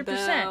to 100%.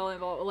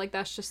 Rebel. And, like,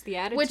 that's just the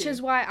attitude. Which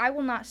is why I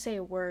will not say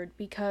a word,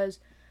 because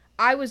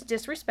I was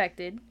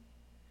disrespected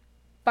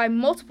by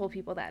multiple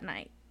people that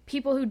night.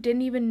 People who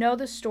didn't even know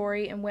the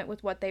story and went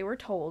with what they were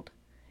told.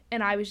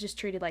 And I was just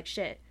treated like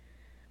shit.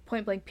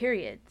 Point blank,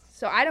 period.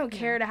 So I don't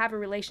care to have a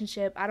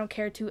relationship. I don't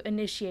care to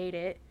initiate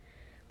it.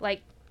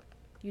 Like,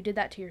 you did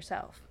that to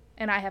yourself.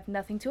 And I have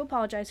nothing to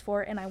apologize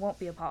for, and I won't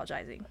be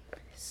apologizing.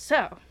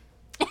 So,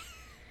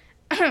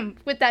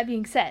 with that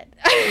being said,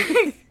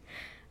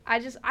 I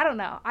don't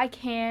know. I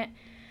can't.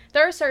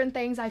 There are certain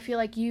things I feel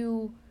like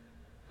you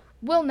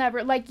will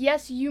never, like,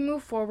 yes, you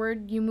move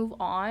forward, you move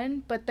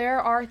on, but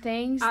there are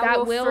things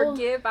that will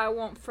forgive, I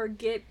won't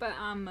forget, but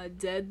I'm a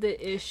dead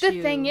the issue.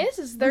 The thing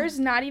is there's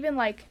not even,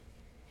 like,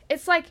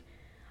 it's like,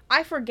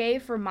 I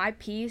forgave for my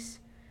peace,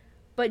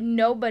 but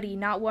nobody,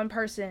 not one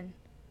person,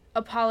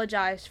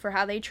 apologized for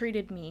how they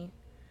treated me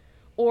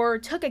or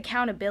took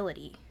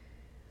accountability.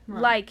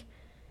 Right.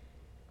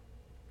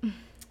 Like,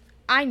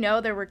 I know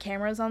there were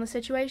cameras on the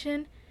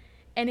situation,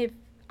 and if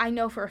I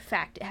know for a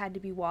fact it had to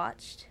be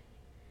watched.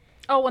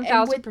 Oh, 1,000%.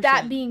 And with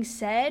that being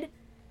said,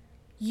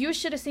 you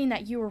should have seen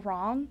that you were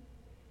wrong,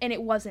 and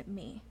it wasn't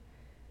me.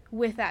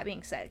 With that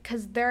being said,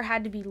 because there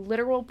had to be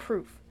literal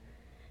proof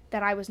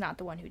that I was not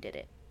the one who did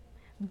it.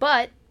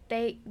 But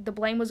the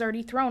blame was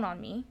already thrown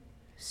on me,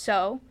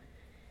 so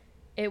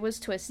it was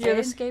twisted. You're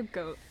the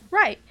scapegoat.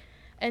 Right.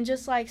 And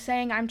just like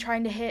saying I'm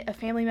trying to hit a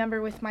family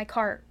member with my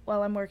cart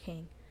while I'm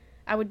working.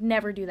 I would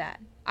never do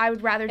that. I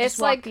would rather just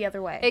walk the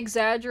other way.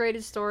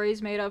 Exaggerated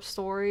stories, made up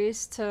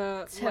stories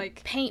to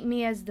like paint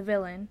me as the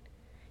villain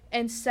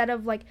instead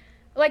of like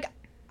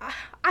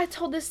I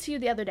told this to you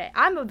the other day.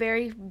 I'm a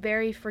very,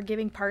 very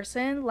forgiving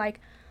person. Like,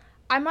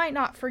 I might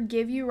not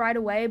forgive you right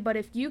away, but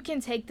if you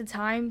can take the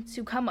time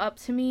to come up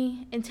to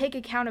me and take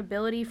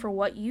accountability for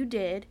what you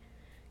did,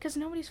 because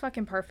nobody's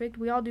fucking perfect.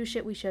 We all do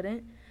shit we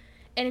shouldn't.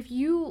 And if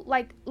you,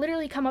 like,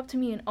 literally come up to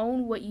me and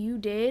own what you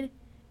did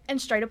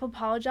and straight up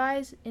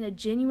apologize in a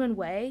genuine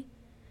way,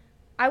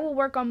 I will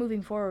work on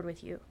moving forward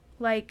with you.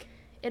 Like,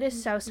 it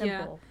is so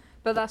simple. Yeah.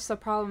 But that's the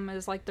problem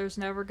is, like, there's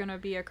never going to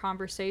be a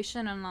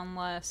conversation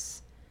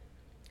unless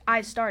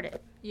I start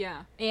it.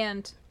 Yeah.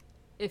 And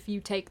if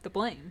you take the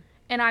blame.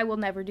 And I will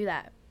never do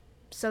that.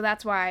 So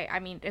that's why, I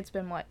mean, it's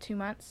been, 2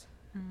 months?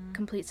 Mm-hmm.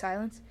 Complete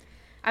silence.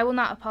 I will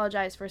not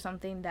apologize for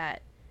something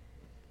that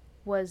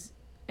was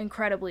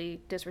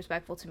incredibly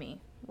disrespectful to me.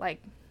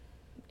 Like,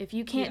 if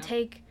you can't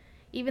take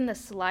even the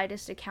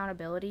slightest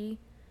accountability,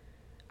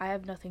 I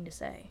have nothing to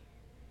say.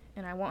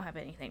 And I won't have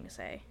anything to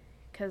say.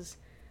 Because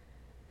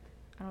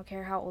I don't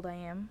care how old I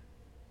am.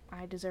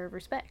 I deserve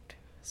respect.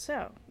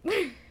 So.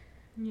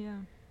 Yeah.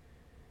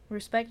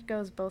 Respect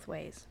goes both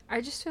ways.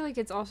 I just feel like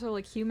it's also,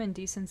 like, human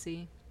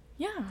decency.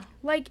 Yeah.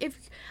 Like,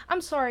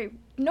 I'm sorry,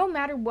 no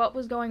matter what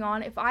was going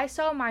on, if I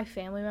saw my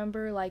family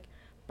member, like,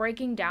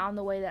 breaking down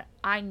the way that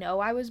I know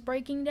I was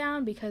breaking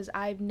down, because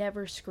I've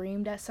never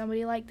screamed at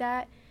somebody like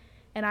that,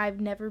 and I've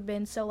never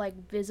been so,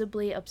 like,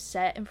 visibly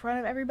upset in front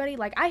of everybody.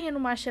 Like, I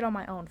handle my shit on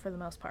my own for the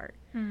most part.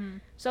 Mm-hmm.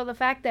 So the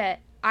fact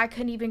that I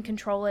couldn't even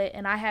control it,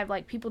 and I have,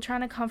 like, people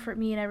trying to comfort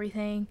me and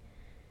everything,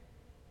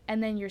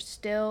 and then you're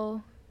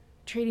still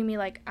treating me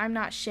like I'm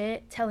not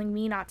shit, telling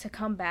me not to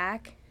come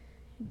back,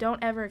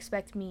 don't ever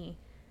expect me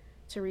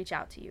to reach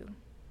out to you.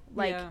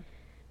 Like, yeah.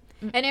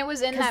 And it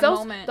was in that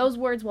moment. Those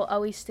words will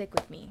always stick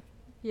with me.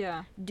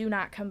 Yeah. Do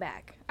not come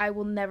back. I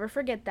will never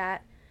forget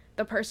that.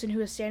 The person who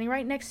was standing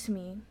right next to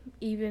me,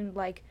 even,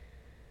 like,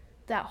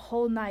 that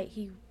whole night,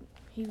 he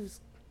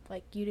was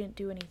like, you didn't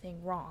do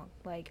anything wrong.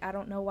 Like, I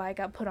don't know why I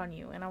got put on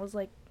you. And I was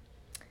like,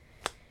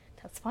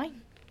 that's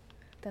fine.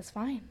 That's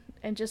fine.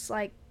 And just,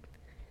 like...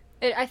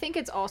 I think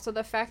it's also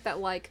the fact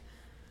that, like,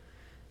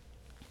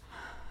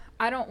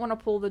 I don't want to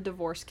pull the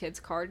divorce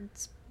kids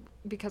cards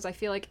because I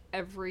feel like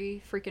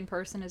every freaking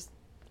person is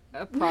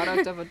a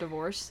product of a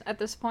divorce at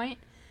this point.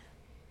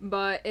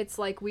 But it's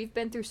like we've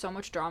been through so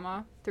much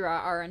drama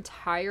throughout our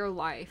entire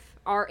life.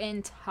 Our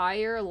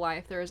entire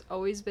life, there has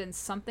always been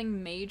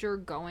something major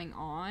going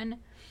on.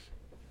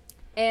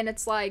 And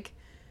it's like,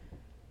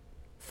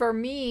 for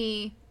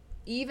me,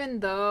 even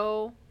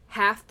though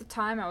half the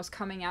time I was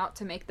coming out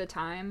to make the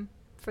time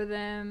for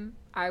them,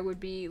 I would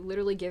be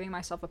literally giving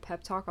myself a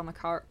pep talk on the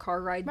car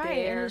ride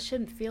there. And it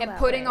shouldn't feel and that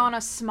putting way. on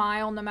a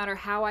smile no matter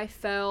how I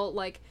felt,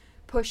 like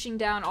pushing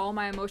down all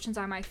my emotions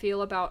I might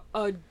feel about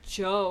a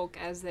joke,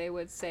 as they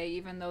would say,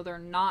 even though they're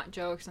not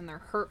jokes and they're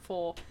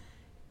hurtful.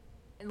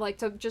 Like,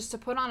 to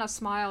put on a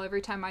smile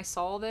every time I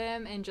saw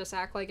them and just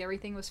act like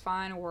everything was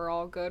fine, we're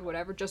all good,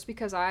 whatever, just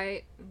because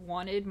I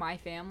wanted my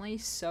family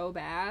so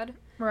bad.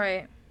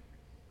 Right.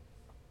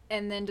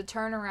 And then to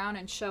turn around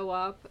and show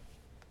up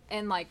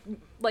and, like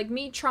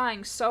me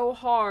trying so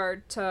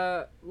hard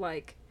to,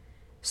 like,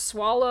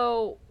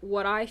 swallow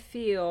what I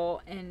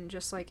feel and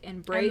just, like,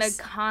 embrace... And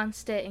the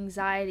constant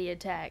anxiety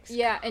attacks.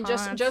 Yeah, and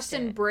just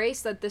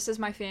embrace that this is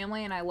my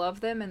family and I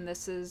love them and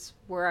this is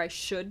where I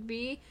should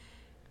be.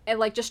 And,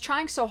 like, just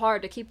trying so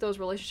hard to keep those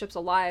relationships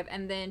alive,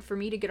 and then for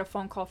me to get a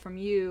phone call from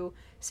you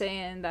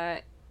saying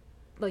that,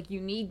 like,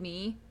 you need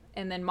me,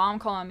 and then mom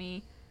calling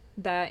me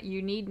that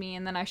you need me,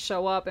 and then I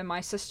show up and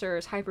my sister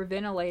is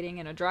hyperventilating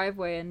in a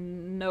driveway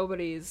and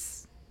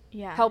nobody's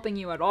helping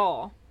you at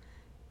all.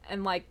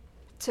 And, like,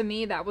 to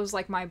me, that was,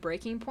 like, my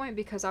breaking point,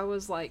 because I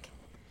was, like,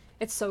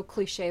 it's so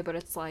cliche, but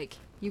it's, like,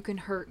 you can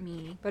hurt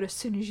me, but as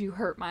soon as you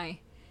hurt my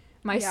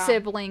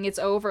sibling, it's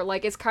over.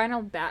 Like, it's kind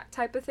of that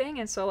type of thing.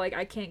 And so, like,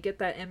 I can't get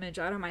that image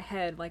out of my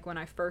head, like, when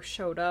I first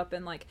showed up,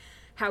 and, like,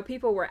 how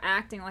people were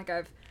acting. Like,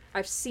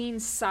 I've seen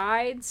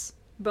sides,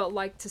 but,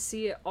 like, to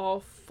see it all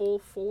full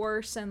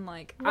force, and,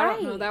 like, right. I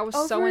don't know, that was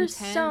Over so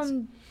intense.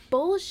 Some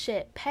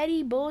bullshit,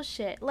 petty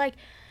bullshit. Like,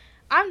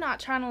 I'm not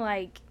trying to,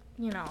 like,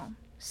 you know,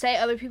 say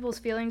other people's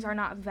feelings are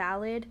not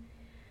valid,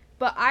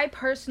 but I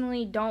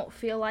personally don't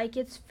feel like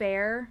it's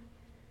fair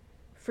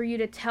for you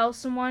to tell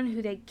someone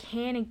who they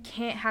can and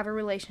can't have a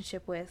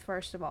relationship with,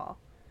 first of all.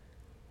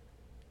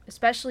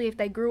 Especially if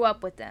they grew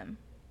up with them.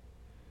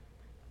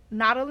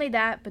 Not only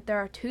that, but there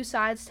are two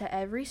sides to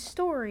every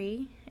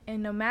story,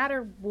 and no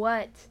matter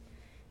what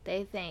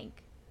they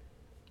think,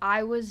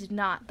 I was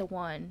not the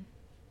one.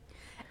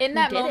 In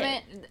that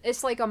moment,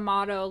 it's like a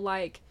motto,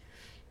 like,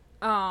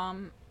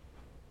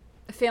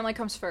 family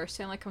comes first,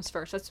 family comes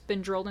first. That's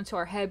been drilled into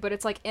our head, but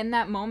it's like, in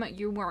that moment,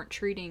 you weren't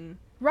treating...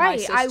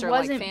 Right, I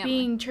wasn't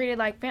being treated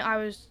like family. I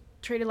was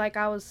treated like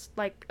I was,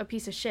 like, a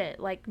piece of shit.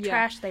 Like,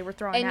 trash they were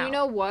throwing out. And you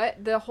know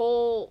what? The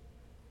whole,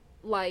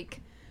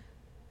 like,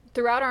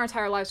 throughout our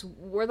entire lives,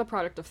 we're the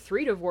product of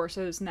 3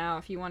 divorces now,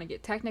 if you want to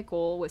get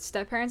technical, with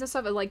step-parents and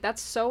stuff. Like,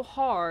 that's so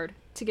hard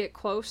to get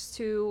close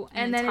to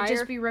and then it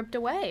just be ripped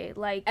away.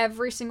 Like,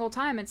 every single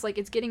time. It's, like,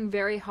 it's getting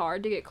very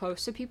hard to get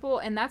close to people.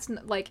 And that's,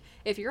 like,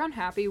 if you're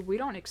unhappy, we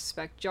don't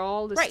expect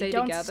y'all to stay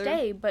together. Right, don't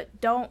stay, but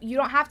you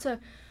don't have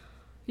to...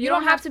 You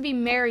don't have to be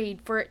married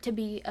for it to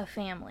be a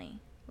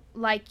family.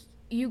 Like,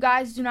 you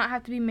guys do not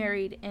have to be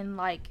married, and,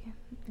 like,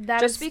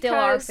 that is still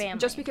our family.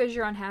 Just because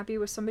you're unhappy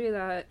with somebody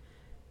that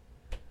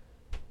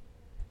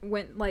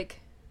when,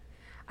 like,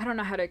 I don't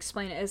know how to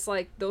explain it. It's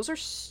like, those are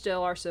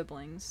still our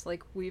siblings.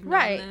 Like, we've known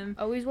Right. them.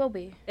 Always will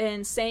be.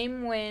 And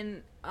same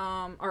when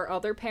our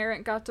other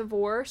parent got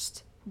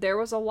divorced. There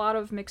was a lot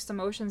of mixed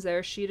emotions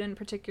there. She didn't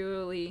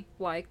particularly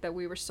like that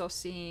we were still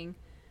seeing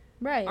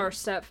Right.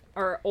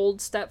 our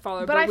old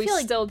stepfather, but I we feel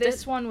like still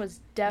this one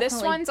was definitely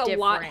This one's different. a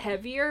lot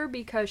heavier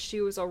because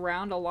she was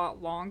around a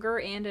lot longer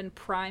and in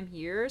prime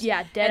years.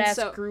 Yeah,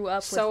 deadass grew up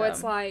with So them.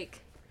 it's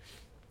like,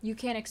 you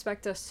can't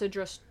expect us to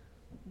just,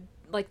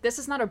 like, this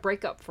is not a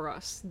breakup for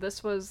us.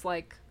 This was,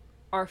 like,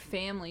 our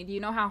family. Do you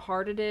know how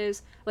hard it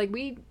is? Like,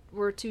 we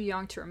were too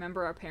young to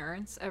remember our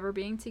parents ever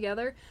being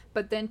together,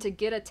 but then to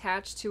get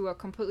attached to a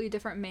completely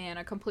different man,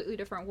 a completely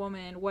different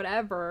woman,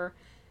 whatever,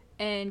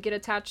 and get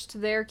attached to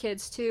their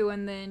kids too,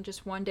 and then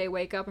just one day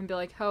wake up and be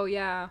like, oh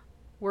yeah,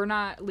 we're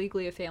not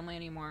legally a family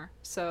anymore,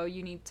 so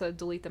you need to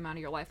delete them out of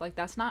your life. Like,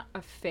 that's not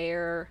a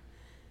fair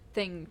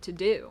thing to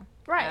do.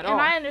 Right, at and all.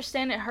 I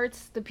understand it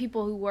hurts the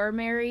people who were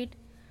married.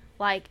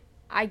 Like,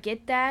 I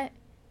get that.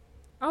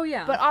 Oh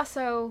yeah. But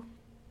also,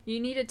 you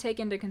need to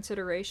take into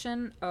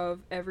consideration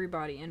of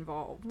everybody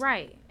involved.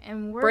 right,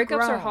 and we're Breakups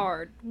grown. are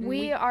hard.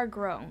 We are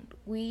grown.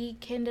 We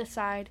can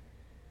decide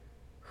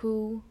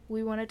who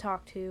we want to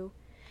talk to.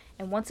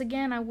 And once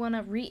again, I want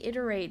to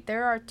reiterate,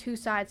 there are two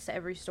sides to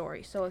every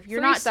story. So if you're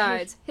Three not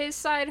sides. His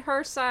side,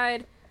 her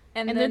side,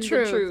 and then the the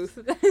truth.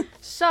 truth.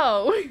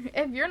 So,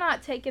 if you're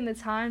not taking the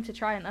time to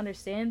try and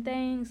understand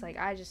things, like,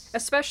 I just...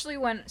 Especially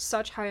when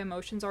such high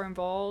emotions are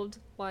involved,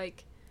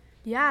 like...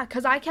 Yeah,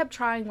 because I kept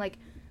trying, like,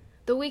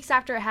 the weeks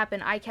after it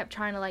happened, I kept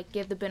trying to, like,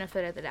 give the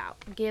benefit of the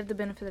doubt. Give the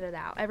benefit of the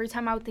doubt. Every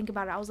time I would think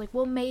about it, I was like,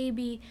 well,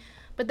 maybe.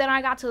 But then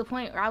I got to the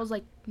point where I was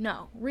like,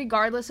 no.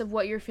 Regardless of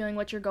what you're feeling,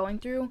 what you're going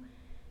through,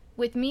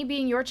 with me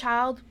being your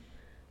child,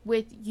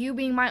 with you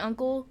being my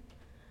uncle,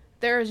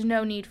 there is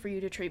no need for you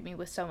to treat me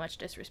with so much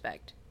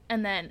disrespect.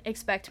 And then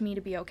expect me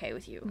to be okay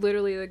with you.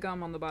 Literally the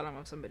gum on the bottom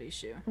of somebody's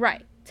shoe.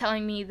 Right.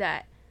 Telling me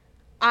that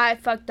I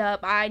fucked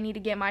up, I need to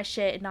get my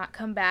shit and not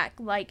come back.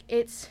 Like,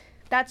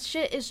 that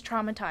shit is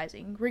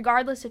traumatizing.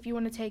 Regardless if you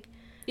want to take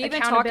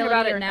Even talking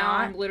about it now,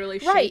 not. I'm literally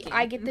Right. shaking.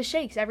 I get the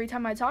shakes every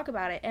time I talk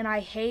about it. And I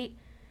hate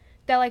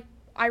that, like,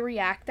 I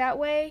react that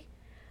way.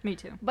 Me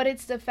too. But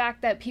it's the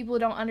fact that people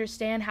don't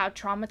understand how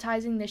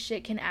traumatizing this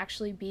shit can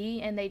actually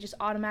be. And they just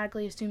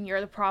automatically assume you're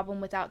the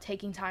problem without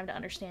taking time to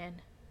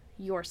understand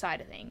your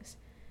side of things.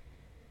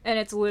 And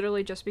it's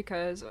literally just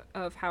because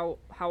of how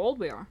old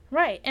we are.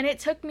 Right. And it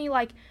took me,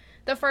 like,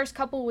 the first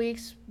couple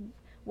weeks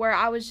where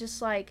I was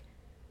just like,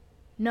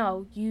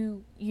 no,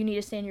 you need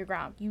to stand your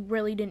ground. You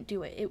really didn't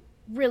do it. It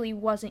really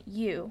wasn't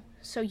you.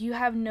 So you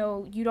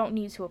don't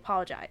need to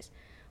apologize.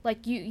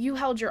 Like, you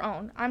held your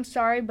own. I'm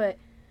sorry, but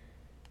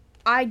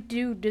I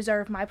do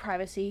deserve my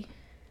privacy.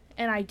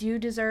 And I do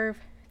deserve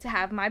to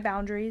have my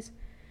boundaries.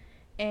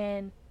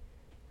 And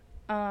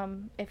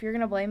if you're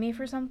going to blame me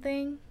for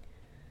something,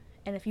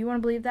 and if you want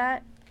to believe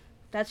that,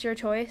 that's your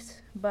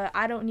choice. But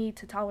I don't need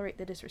to tolerate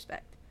the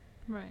disrespect.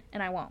 Right.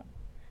 And I won't.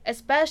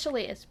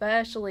 Especially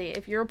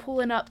if you're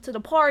pulling up to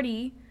the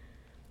party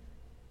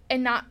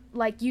and not,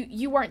 like,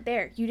 you weren't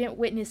there. You didn't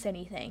witness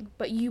anything.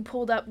 But you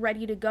pulled up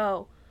ready to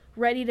go,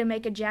 ready to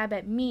make a jab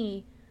at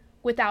me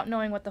without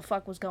knowing what the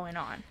fuck was going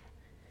on.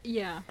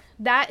 Yeah.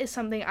 That is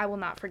something I will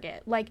not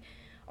forget. Like,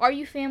 are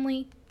you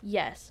family?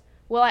 Yes.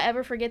 Will I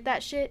ever forget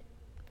that shit?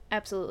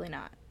 Absolutely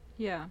not.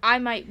 Yeah. I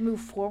might move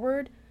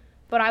forward,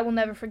 but I will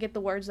never forget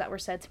the words that were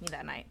said to me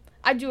that night.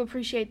 I do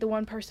appreciate the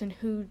one person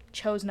who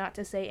chose not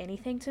to say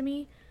anything to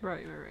me.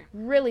 Right.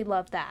 Really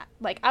love that.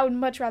 Like, I would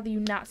much rather you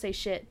not say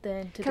shit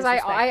than to because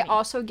disrespect I me.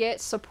 also get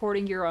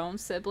supporting your own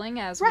sibling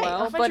as Right,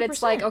 well, but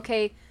it's like, 100%.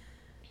 okay,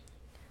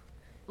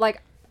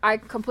 like, I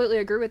completely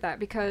agree with that,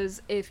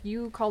 because if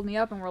you called me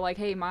up and were like,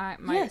 hey, my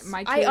Yes,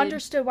 kid... I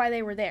understood why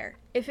they were there.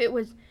 If it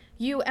was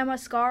you, Emma,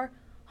 Scar,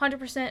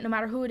 100%, no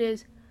matter who it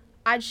is,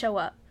 I'd show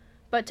up.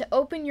 But to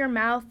open your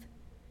mouth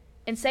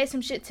and say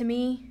some shit to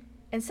me,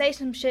 and say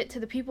some shit to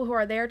the people who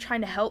are there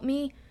trying to help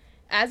me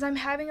as I'm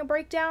having a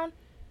breakdown,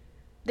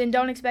 then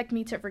don't expect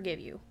me to forgive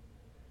you.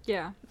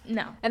 Yeah.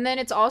 No. And then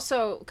it's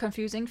also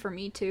confusing for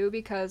me, too,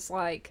 because,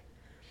 like,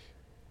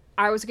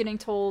 I was getting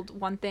told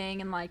one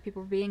thing, and, like,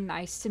 people were being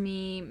nice to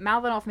me,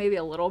 mouthing off maybe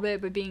a little bit,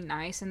 but being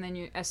nice, and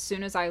then as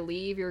soon as I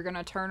leave, you're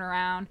gonna turn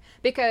around.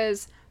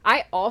 Because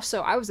I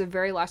was the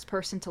very last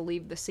person to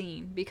leave the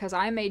scene, because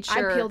I made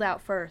sure... I peeled out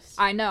first.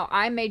 I know.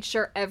 I made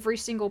sure every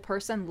single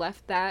person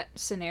left that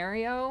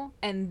scenario,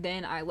 and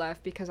then I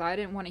left, because I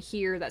didn't want to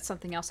hear that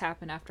something else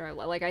happened after I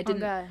left. Like, I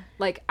didn't... Okay.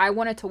 Like, I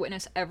wanted to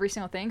witness every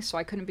single thing, so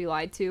I couldn't be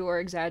lied to or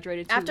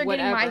exaggerated to, After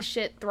whatever. getting my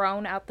shit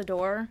thrown out the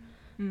door,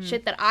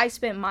 shit that I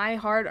spent my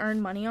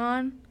hard-earned money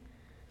on,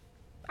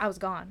 I was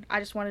gone.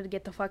 I just wanted to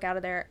get the fuck out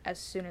of there as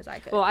soon as I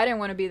could. Well, I didn't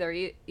want to be there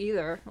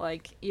either.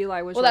 Like,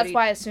 Eli was Well, ready. that's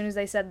why as soon as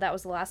they said that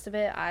was the last of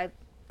it, I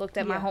looked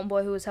at my Yeah.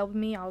 homeboy who was helping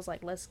me. I was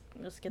like, let's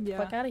get the Yeah.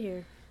 fuck out of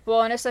here.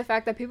 Well, and it's the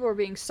fact that people were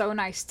being so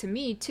nice to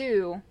me,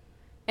 too.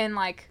 And,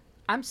 like,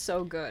 I'm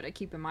so good at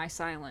keeping my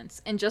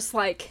silence. And just,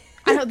 like...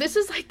 I know, this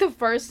is, like, the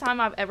first time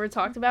I've ever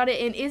talked about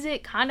it. And is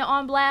it kind of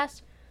on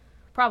blast?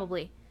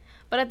 Probably.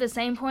 But at the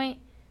same point,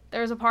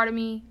 there's a part of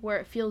me where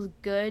it feels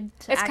good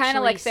to it's kind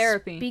of like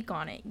therapy. Speak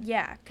on it.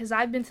 Yeah, because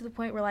I've been to the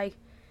point where, like,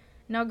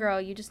 no, girl,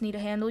 you just need to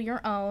handle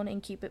your own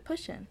and keep it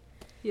pushing.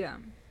 Yeah.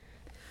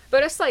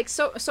 But it's like,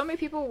 so many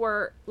people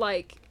were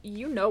like,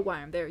 you know why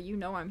I'm there. You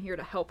know I'm here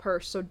to help her,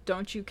 so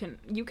you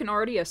can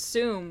already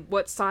assume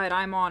what side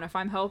I'm on if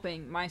I'm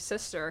helping my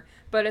sister.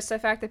 But it's the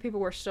fact that people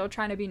were still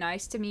trying to be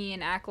nice to me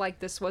and act like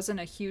this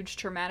wasn't a huge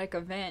traumatic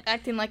event.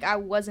 Acting like I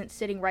wasn't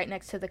sitting right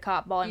next to the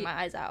cop bawling my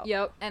eyes out.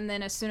 Yep. And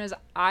then as soon as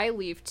I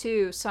leave,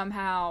 too,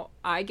 somehow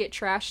I get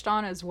trashed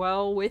on as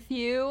well with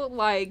you.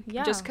 Like,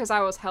 just because I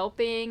was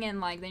helping,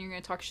 and, like, then you're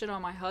going to talk shit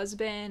on my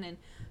husband, and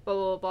blah,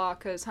 blah, blah,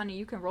 because, honey,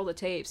 you can roll the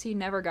tapes. He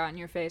never got in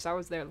your face. I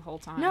was there the whole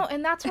time. No,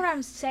 and that's what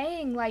I'm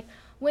saying. Like,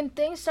 when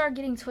things started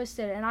getting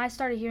twisted and I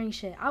started hearing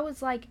shit, I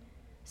was like,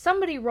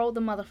 somebody rolled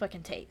the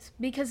motherfucking tapes.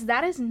 Because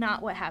that is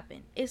not what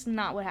happened. It's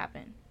not what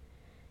happened.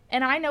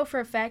 And I know for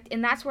a fact,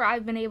 and that's where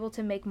I've been able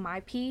to make my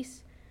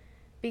peace,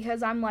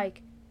 because I'm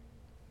like,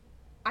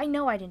 I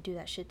know I didn't do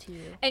that shit to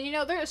you. And, you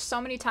know, there's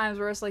so many times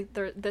where it's, like,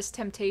 this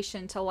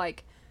temptation to,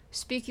 like,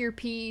 speak your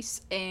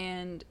piece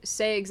and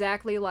say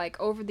exactly, like,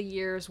 over the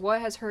years, what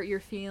has hurt your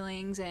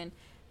feelings and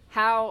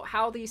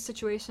how these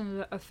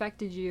situations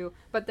affected you.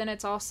 But then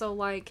it's also,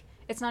 like,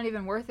 it's not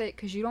even worth it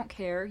because you don't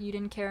care. You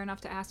didn't care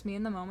enough to ask me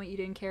in the moment. You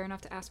didn't care enough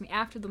to ask me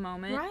after the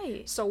moment.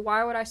 Right. So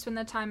why would I spend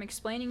the time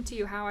explaining to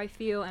you how I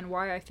feel and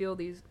why I feel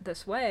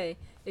this way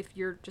if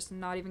you're just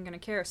not even going to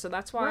care? So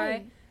that's why...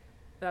 Right.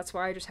 That's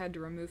why I just had to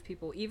remove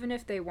people. Even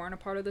if they weren't a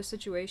part of the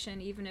situation,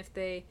 even if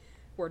they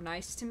were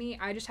nice to me,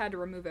 I just had to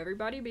remove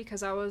everybody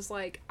because I was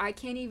like, I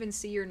can't even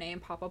see your name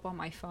pop up on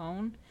my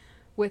phone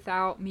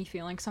without me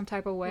feeling some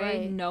type of way,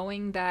 right.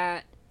 knowing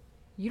that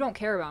you don't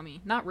care about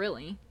me. Not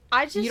really.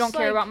 You don't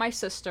care about my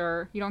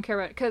sister. You don't care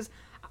about... Because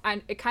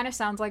it kind of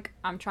sounds like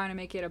I'm trying to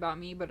make it about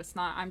me, but it's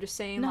not. I'm just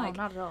saying, no, like...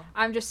 not at all.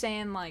 I'm just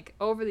saying, like,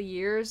 over the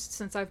years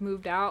since I've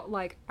moved out,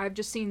 like, I've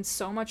just seen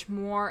so much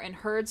more and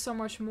heard so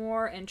much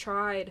more and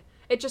tried...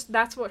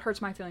 that's what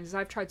hurts my feelings, is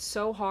I've tried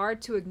so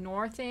hard to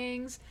ignore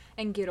things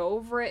and get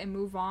over it and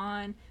move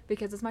on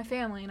because it's my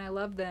family and I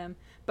love them.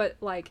 But,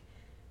 like,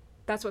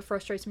 that's what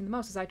frustrates me the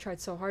most, is I tried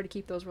so hard to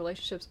keep those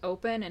relationships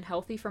open and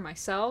healthy for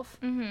myself.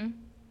 Mm-hmm.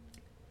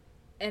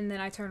 And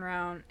then I turn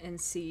around and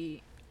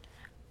see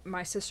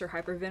my sister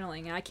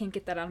hyperventilating, and I can't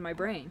get that out of my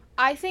brain.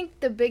 I think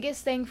the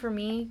biggest thing for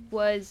me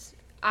was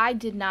I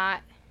did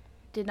not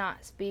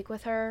speak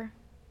with her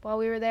while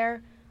we were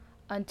there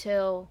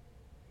until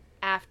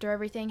after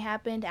everything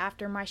happened,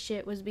 after my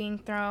shit was being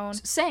thrown.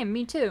 Same,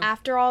 me too.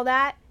 After all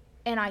that,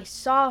 and I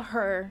saw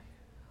her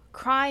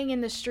crying in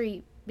the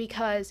street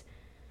because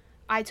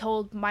I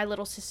told my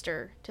little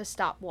sister to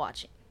stop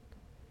watching.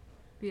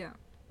 Yeah.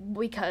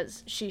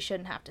 Because she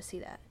shouldn't have to see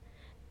that.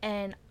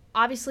 And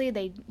obviously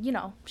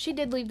she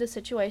did leave the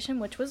situation,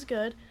 which was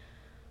good.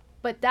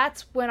 But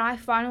that's when I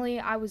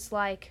was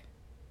like,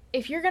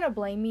 if you're going to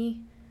blame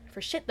me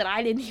for shit that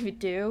I didn't even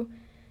do,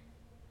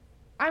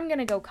 I'm going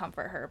to go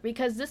comfort her.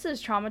 Because this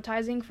is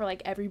traumatizing for,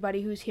 like,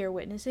 everybody who's here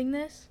witnessing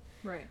this.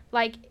 Right.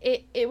 Like,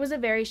 it was a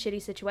very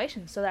shitty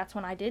situation. So that's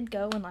when I did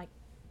go and, like,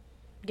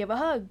 give a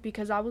hug.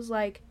 Because I was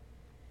like,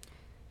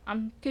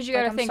 because you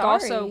got to think sorry.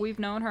 Also, we've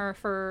known her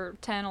for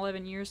 10,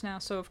 11 years now,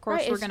 so of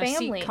course we're going to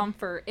seek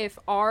comfort. If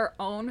our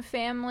own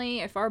family,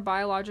 if our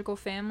biological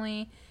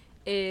family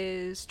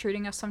is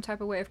treating us some type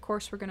of way, of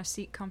course we're going to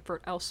seek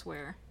comfort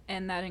elsewhere,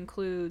 and that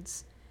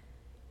includes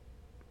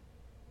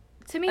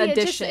to me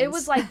it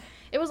was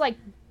like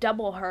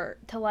double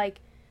hurt to, like,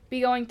 be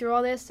going through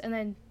all this and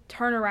then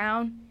turn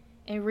around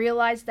and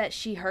realize that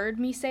she heard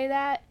me say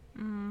that.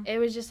 Mm-hmm. It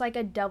was just like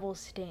a double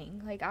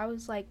sting. Like, I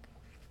was like,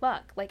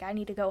 fuck, like, I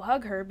need to go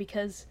hug her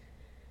because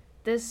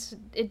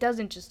it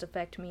doesn't just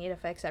affect me, it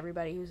affects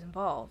everybody who's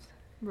involved.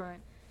 Right.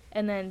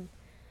 And then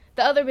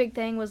the other big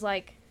thing was,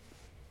 like,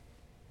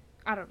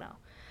 I don't know.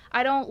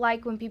 I don't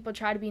like when people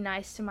try to be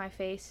nice to my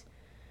face,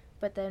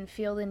 but then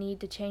feel the need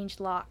to change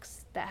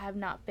locks that have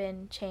not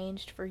been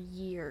changed for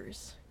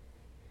years.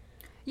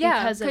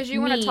 Yeah, because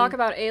you want to talk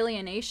about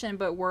alienation,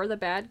 but we're the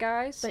bad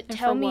guys. But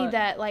tell me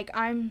that, like,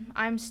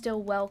 I'm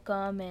still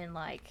welcome and,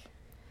 like...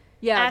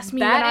 Yeah, ask me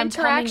that when I'm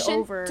interaction coming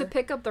over. To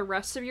pick up the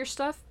rest of your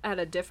stuff at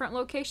a different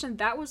location,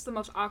 that was the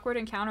most awkward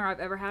encounter I've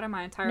ever had in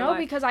my entire life. No,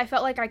 because I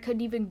felt like I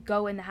couldn't even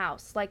go in the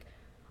house. Like,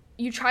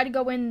 you try to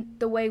go in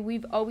the way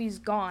we've always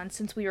gone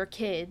since we were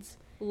kids.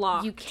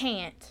 Locked. You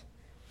can't.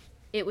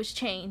 It was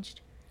changed.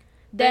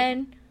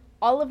 Then,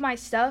 all of my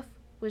stuff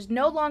was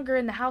no longer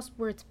in the house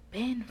where it's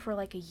been for,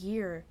 like, a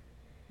year.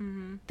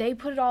 Mm-hmm. They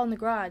put it all in the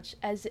garage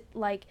as,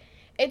 like...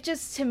 It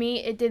just, to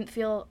me, it didn't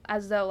feel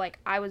as though, like,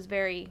 I was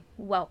very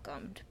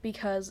welcomed.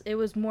 Because it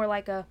was more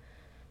like I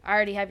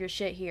already have your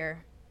shit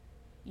here.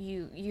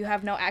 You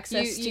have no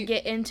access to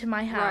get into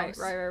my house.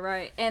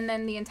 Right. And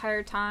then the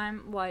entire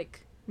time,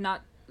 like,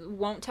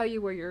 won't tell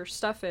you where your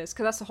stuff is.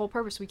 Because that's the whole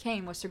purpose we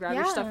came, was to grab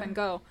your stuff and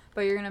go.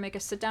 But you're going to make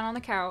us sit down on the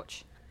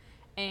couch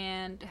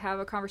and have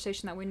a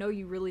conversation that we know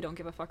you really don't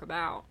give a fuck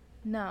about.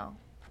 No.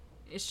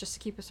 it's just to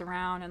keep us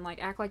around and,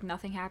 like, act like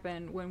nothing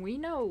happened when we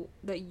know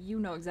that you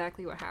know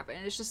exactly what happened.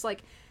 And it's just,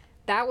 like,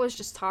 that was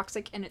just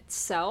toxic in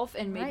itself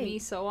and made me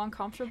so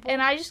uncomfortable.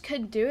 And I just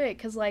couldn't do it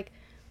because, like,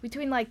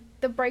 between, like,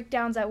 the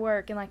breakdowns at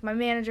work and, like, my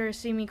manager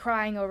seeing me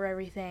crying over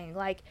everything,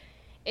 like,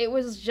 it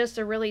was just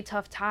a really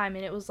tough time.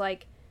 And it was,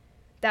 like,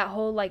 that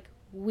whole, like,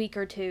 week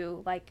or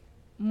two, like,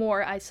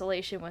 more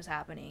isolation was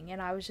happening.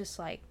 And I was just,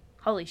 like,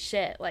 holy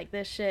shit, like,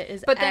 this shit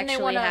is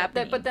actually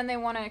happening. But then they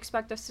want to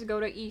expect us to go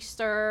to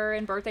Easter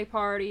and birthday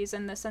parties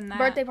and this and that.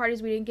 Birthday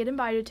parties we didn't get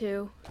invited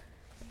to.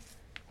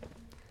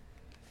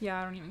 Yeah,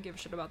 I don't even give a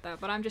shit about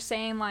that. But I'm just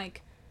saying,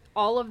 like,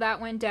 all of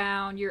that went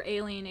down. You're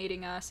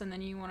alienating us, and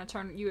then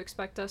you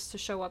expect us to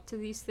show up to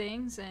these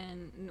things,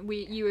 and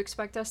you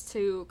expect us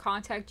to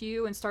contact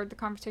you and start the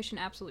conversation?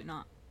 Absolutely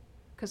not.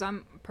 Because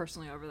I'm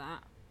personally over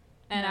that.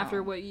 And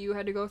after what you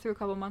had to go through a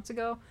couple months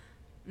ago,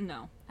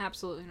 no,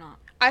 absolutely not.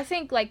 I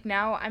think, like,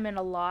 now I'm in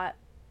a lot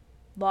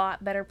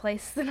better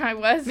place than I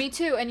was. Me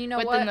too, and you know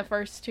within the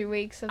first 2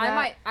 weeks of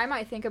that. I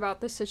might think about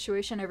this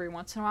situation every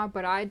once in a while,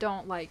 but I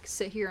don't, like,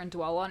 sit here and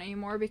dwell on it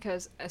anymore,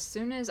 because as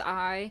soon as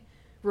I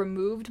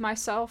removed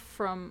myself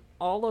from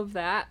all of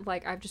that,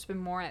 like, I've just been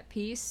more at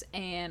peace,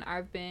 and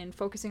I've been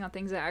focusing on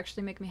things that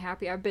actually make me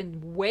happy. I've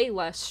been way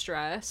less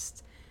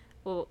stressed.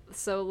 Well,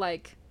 so,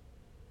 like,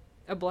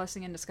 a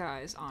blessing in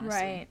disguise, honestly.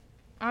 Right.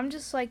 I'm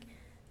just like,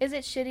 is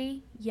it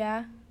shitty?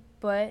 Yeah,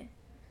 but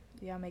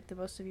you gotta make the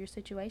most of your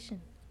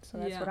situation. So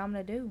that's what I'm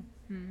gonna do.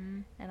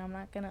 Mm-hmm. And I'm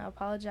not gonna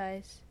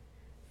apologize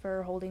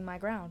for holding my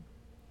ground.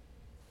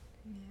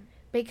 Yeah.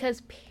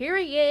 Because,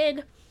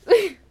 period.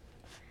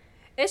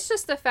 It's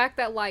just the fact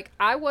that, like,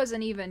 I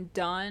wasn't even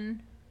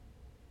done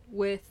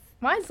with...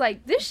 Mine's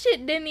like, this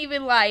shit didn't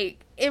even,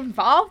 like,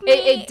 involve me.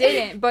 It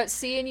didn't, but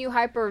seeing you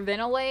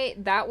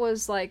hyperventilate, that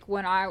was, like,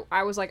 when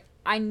I was, like,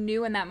 I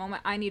knew in that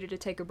moment I needed to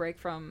take a break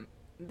from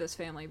this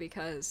family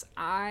because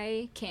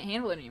I can't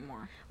handle it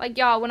anymore. Like,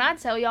 y'all, when I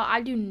tell y'all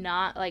I do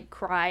not, like,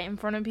 cry in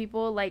front of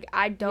people, like,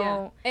 I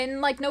don't. Yeah.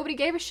 And, like, nobody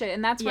gave a shit.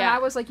 And that's when I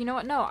was like, you know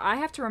what? No, I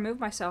have to remove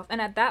myself.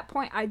 And at that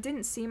point, I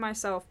didn't see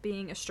myself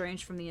being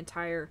estranged from the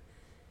entire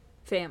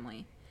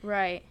family.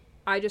 Right.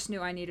 I just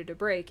knew I needed a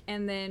break.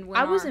 And then when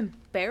I was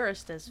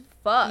embarrassed as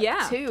fuck,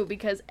 Yeah. too,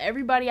 because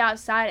everybody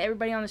outside,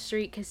 everybody on the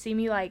street could see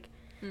me, like,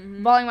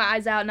 mm-hmm. bawling my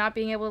eyes out, not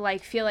being able to,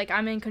 like, feel like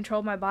I'm in control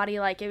of my body.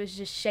 Like, it was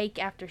just shake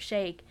after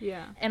shake.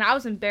 Yeah. And I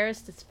was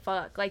embarrassed as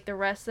fuck. Like, the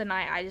rest of the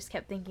night, I just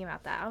kept thinking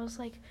about that. I was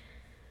like,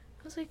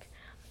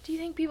 do you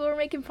think people are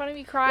making fun of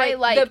me cry?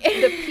 Like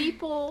the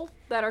people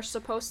that are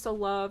supposed to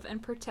love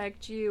and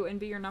protect you and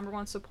be your number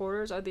one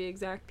supporters are the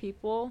exact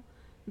people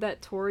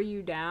that tore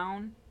you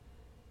down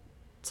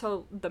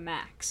to the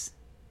max,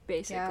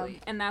 basically. Yeah.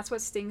 And that's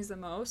what stings the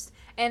most.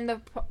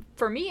 And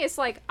for me, it's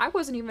like, I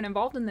wasn't even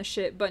involved in this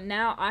shit, but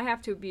now I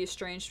have to be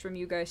estranged from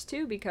you guys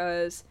too,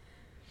 because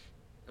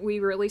we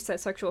released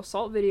that sexual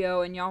assault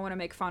video and y'all want to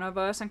make fun of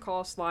us and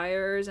call us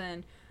liars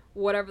and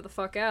whatever the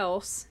fuck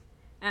else,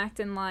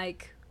 acting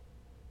like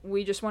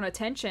we just want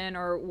attention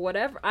or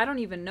whatever. I don't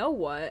even know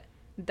what.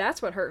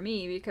 That's what hurt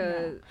me,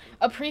 because...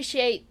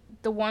 Appreciate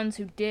the ones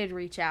who did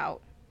reach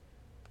out.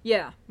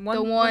 Yeah,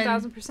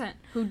 1,000%.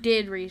 Who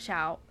did reach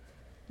out.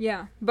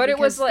 Yeah, but it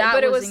was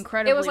like, it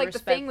was like the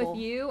thing with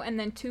you, and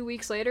then 2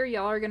 weeks later,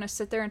 y'all are gonna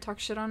sit there and talk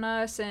shit on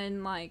us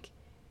and, like,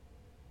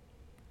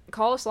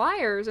 call us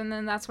liars, and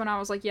then that's when I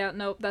was like, yeah,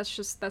 nope,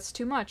 that's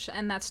too much,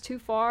 and that's too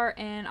far,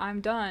 and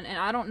I'm done. And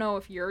I don't know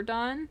if you're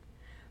done,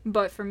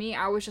 but for me,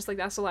 I was just like,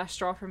 that's the last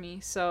straw for me,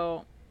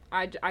 so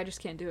I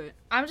just can't do it.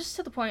 I'm just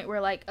to the point where,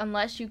 like,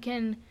 unless you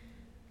can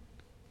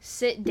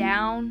sit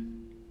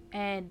down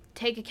and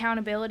take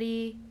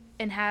accountability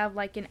and have,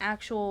 like, an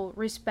actual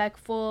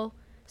respectful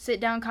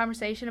sit-down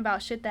conversation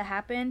about shit that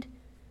happened,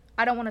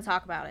 I don't want to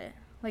talk about it.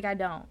 Like, I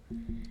don't.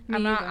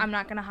 I'm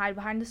not going to hide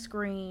behind the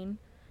screen.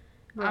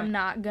 Right. I'm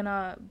not going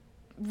to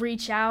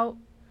reach out,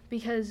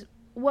 because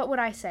what would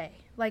I say?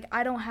 Like,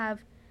 I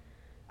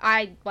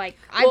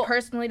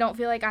personally don't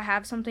feel like I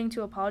have something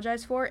to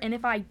apologize for, and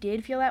if I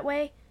did feel that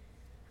way,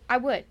 I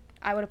would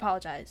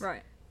apologize.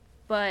 Right.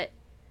 But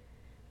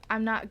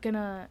I'm not going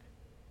to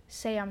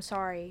say I'm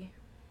sorry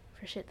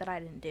for shit that I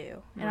didn't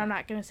do. And I'm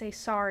not going to say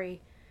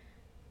sorry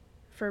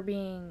for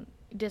being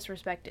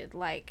disrespected.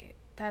 Like,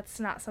 that's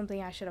not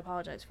something I should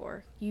apologize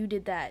for. You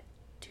did that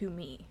to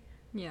me.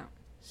 Yeah.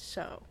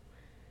 So,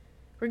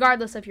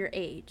 regardless of your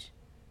age,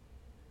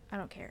 I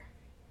don't care.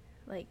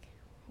 Like,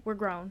 we're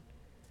grown.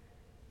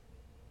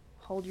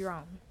 Hold your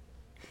own.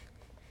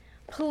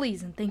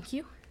 Please and thank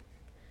you.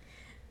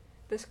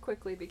 This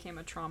quickly became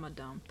a trauma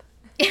dump.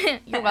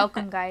 You're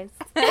welcome, guys.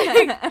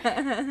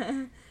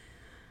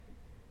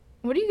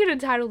 What are you going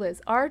to title this?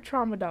 Our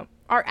trauma dump.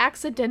 Our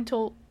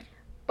accidental...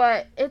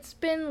 But it's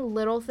been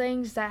little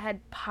things that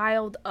had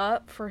piled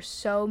up for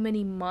so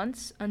many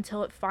months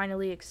until it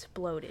finally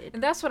exploded.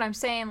 And that's what I'm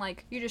saying.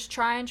 Like, you just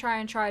try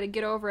to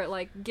get over it.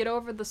 Like, get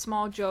over the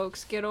small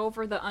jokes. Get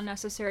over the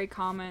unnecessary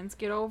comments.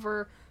 Get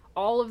over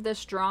all of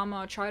this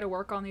drama. Try to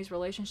work on these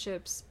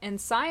relationships in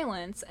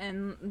silence.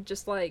 And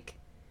just, like...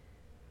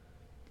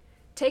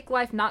 take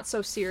life not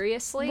so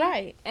seriously.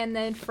 Right. And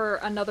then for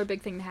another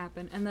big thing to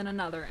happen, and then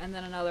another, and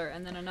then another,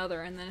 and then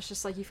another, and then it's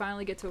just like you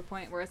finally get to a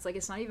point where it's like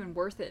it's not even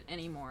worth it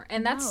anymore.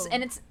 And that's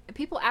and it's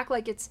people act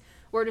like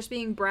we're just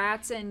being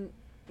brats and,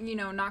 you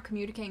know, not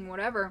communicating,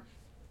 whatever.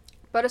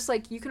 But it's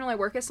like you can only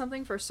work at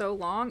something for so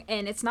long,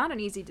 and it's not an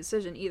easy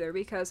decision either,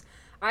 because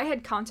I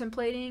had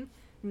contemplating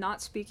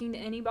not speaking to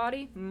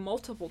anybody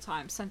multiple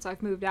times since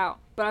I've moved out,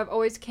 but I've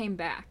always came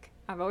back.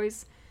 I've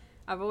always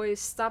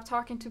stopped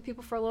talking to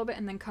people for a little bit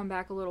and then come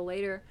back a little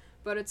later.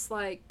 But it's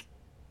like,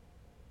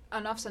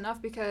 enough's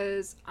enough,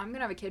 because I'm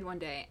gonna have a kid one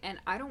day, and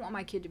I don't want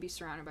my kid to be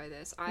surrounded by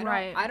this.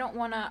 I don't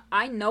want to.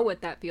 I know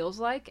what that feels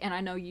like, and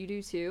I know you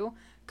do too.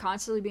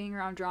 Constantly being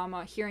around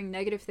drama, hearing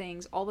negative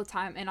things all the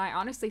time, and I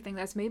honestly think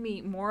that's made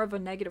me more of a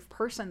negative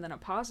person than a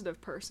positive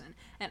person,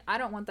 and I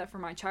don't want that for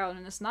my child.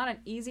 And it's not an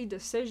easy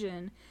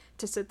decision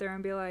to sit there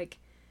and be like,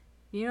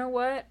 you know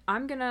what,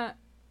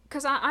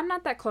 because I'm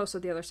not that close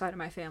with the other side of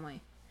my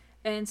family,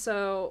 and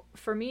so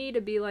for me to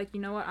be like,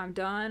 you know what, I'm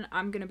done,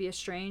 I'm gonna be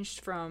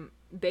estranged from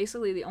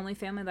basically the only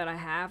family that I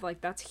have,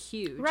 like, that's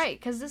huge. Right,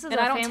 because this is a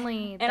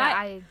family that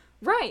I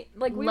right,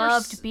 like, we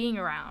loved being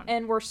around,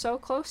 and we're so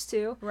close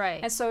to.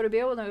 Right. And so to be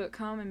able to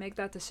come and make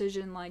that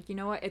decision, like, you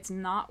know what, it's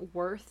not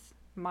worth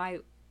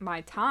my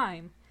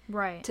time,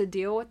 right, to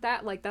deal with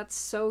that. Like, that's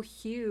so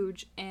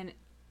huge, and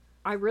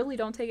I really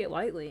don't take it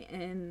lightly.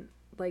 And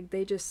like,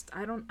 they just,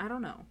 I don't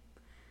know,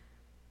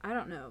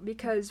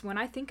 because when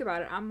I think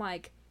about it, I'm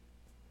like,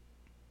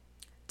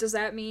 does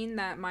that mean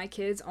that my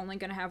kid's only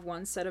gonna have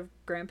one set of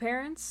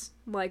grandparents?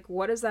 Like,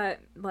 what is that,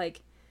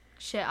 like?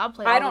 Shit, I'll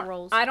play all the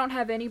roles. I don't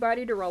have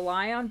anybody to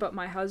rely on but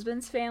my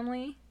husband's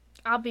family.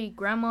 I'll be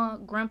grandma,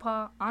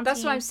 grandpa, auntie.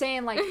 That's what I'm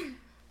saying. Like,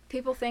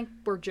 people think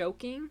we're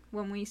joking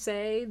when we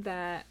say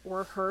that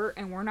we're hurt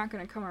and we're not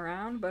going to come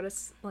around, but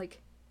it's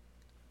like,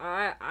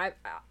 I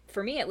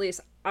for me at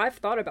least, I've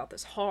thought about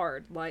this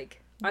hard.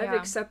 Like, yeah. I've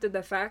accepted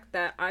the fact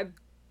that I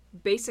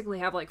basically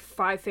have like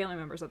 5 family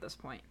members at this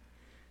point.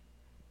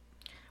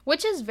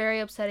 Which is very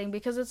upsetting,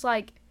 because it's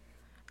like,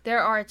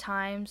 there are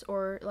times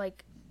or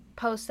like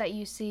posts that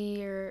you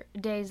see or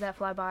days that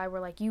fly by where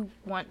like you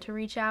want to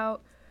reach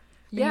out,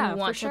 you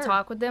want to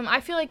talk with them. I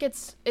feel like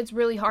it's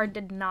really hard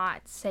to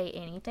not say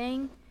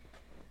anything,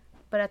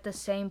 but at the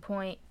same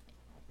point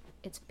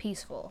it's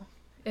peaceful,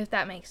 if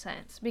that makes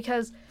sense,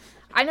 because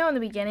I know in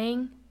the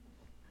beginning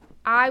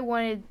I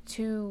wanted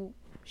to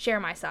share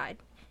my side,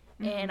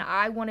 and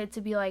I wanted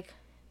to be like,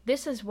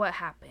 this is what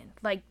happened,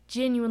 like,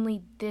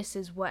 genuinely, this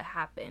is what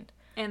happened.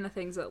 And the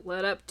things that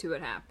led up to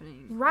it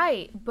happening.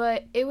 Right,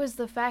 but it was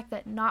the fact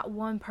that not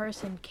one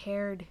person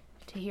cared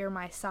to hear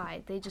my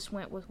side. They just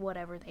went with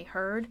whatever they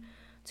heard,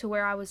 to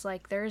where I was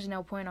like, there is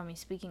no point on me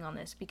speaking on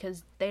this,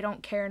 because they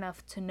don't care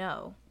enough to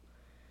know.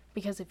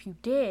 Because if you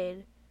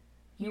did,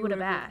 you would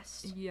have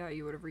asked. Yeah,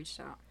 you would have reached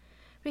out.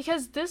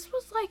 Because this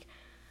was like,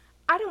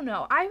 I don't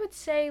know, I would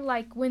say,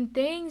 like, when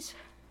things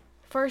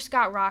first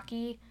got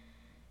rocky,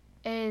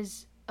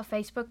 is a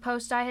Facebook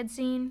post I had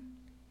seen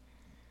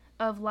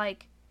of,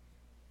 like,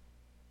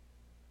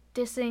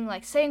 dissing,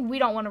 like, saying we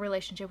don't want a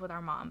relationship with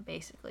our mom,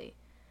 basically.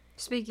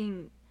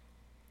 Speaking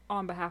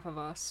on behalf of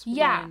us.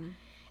 Yeah.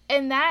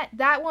 And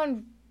that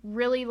one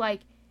really,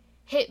 like,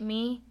 hit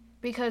me,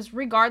 because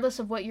regardless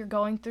of what you're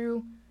going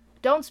through,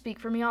 don't speak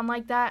for me on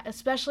like that,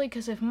 especially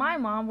because if my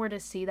mom were to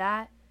see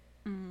that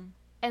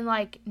and,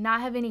 like,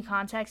 not have any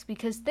context,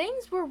 because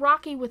things were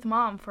rocky with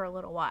mom for a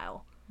little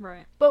while.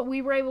 Right. But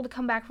we were able to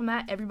come back from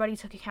that. Everybody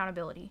took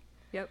accountability.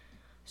 Yep.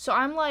 So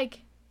I'm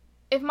like,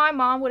 if my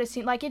mom would have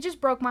seen, like, it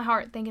just broke my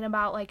heart thinking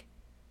about, like,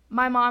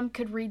 my mom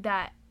could read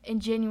that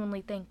and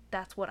genuinely think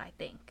that's what I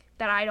think,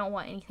 that I don't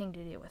want anything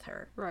to do with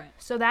her. Right.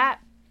 So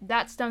that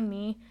stung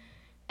me,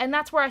 and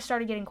that's where I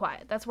started getting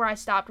quiet. That's where I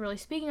stopped really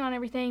speaking on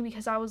everything,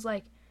 because I was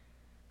like,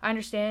 I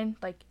understand,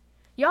 like,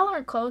 y'all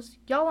aren't close,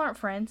 y'all aren't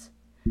friends,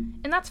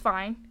 and that's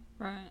fine.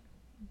 Right.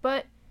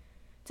 But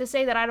to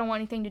say that I don't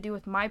want anything to do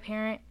with my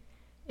parent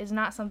is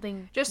not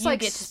something just you like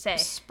get to say.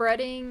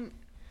 Spreading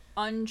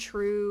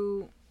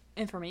untrue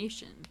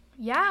information.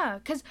 Yeah,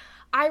 because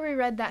I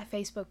reread that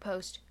Facebook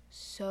post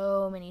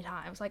so many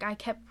times. Like, I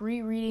kept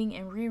rereading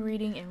and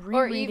rereading and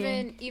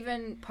rereading. Or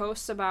even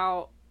posts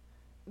about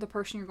the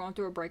person you're going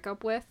through a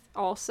breakup with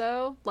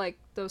also. Like,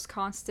 those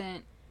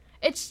constant...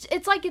 It's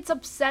like, it's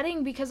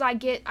upsetting, because I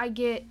get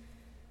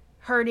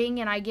hurting,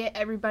 and I get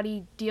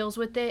everybody deals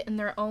with it in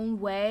their own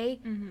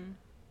way. Mm-hmm.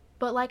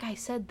 But like I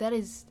said,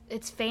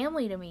 it's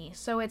family to me,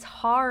 so it's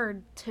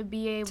hard to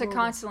be able to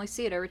constantly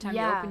see it every time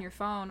you open your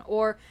phone.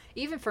 Or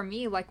even for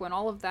me, like, when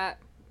all of that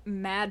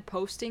mad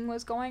posting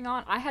was going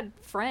on, I had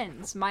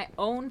friends, my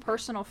own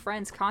personal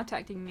friends,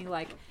 contacting me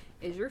like,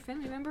 is your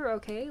family member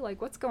okay?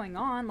 Like, what's going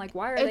on? Like,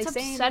 why are they saying these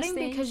things? It's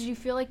upsetting because you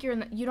feel like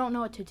you don't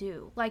know what to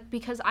do. Like,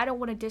 because I don't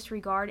want to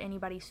disregard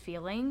anybody's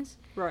feelings.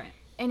 Right.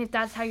 And if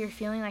that's how you're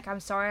feeling, like, I'm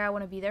sorry, I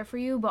want to be there for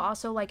you, but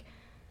also, like,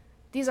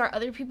 these are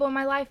other people in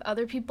my life,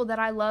 other people that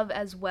I love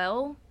as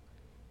well.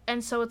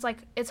 And so it's like,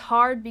 it's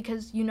hard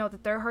because you know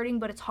that they're hurting,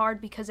 but it's hard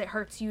because it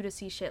hurts you to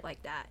see shit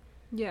like that.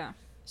 Yeah.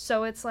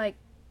 So it's like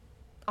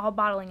all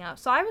bottling up.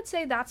 So I would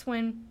say that's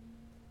when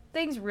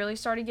things really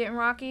started getting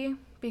rocky,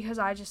 because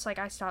I just, like,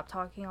 I stopped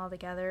talking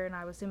altogether, and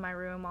I was in my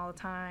room all the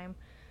time.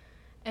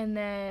 And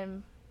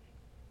then,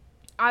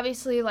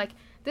 obviously, like,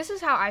 this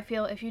is how I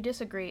feel. If you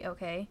disagree,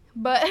 okay.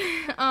 But,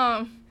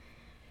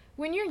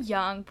 when you're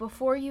young,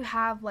 before you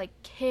have, like,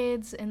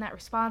 kids and that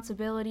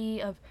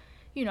responsibility of,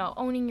 you know,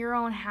 owning your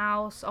own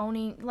house,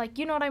 owning, like,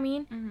 you know what I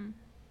mean? Mm-hmm.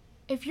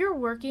 If you're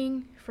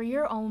working for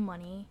your own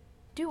money,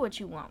 do what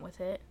you want with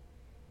it.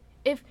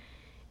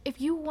 If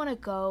you want to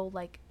go,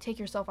 like, take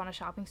yourself on a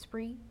shopping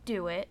spree,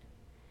 do it.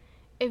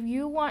 If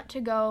you want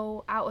to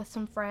go out with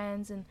some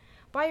friends and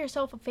buy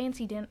yourself a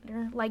fancy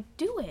dinner, like,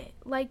 do it.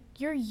 Like,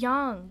 you're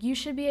young. You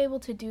should be able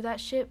to do that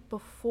shit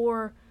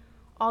before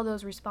all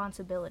those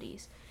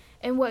responsibilities.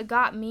 And what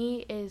got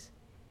me is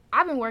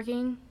I've been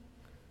working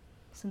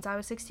since I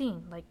was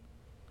 16, like,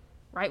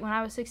 right when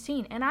I was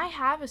 16. And I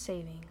have a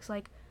savings.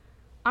 Like,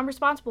 I'm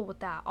responsible with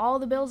that. All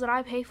the bills that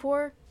I pay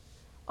for,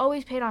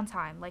 always paid on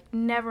time. Like,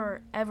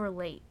 never, ever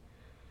late.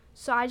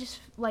 So I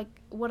just, like,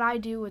 what I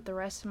do with the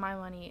rest of my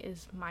money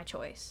is my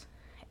choice.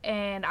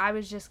 And I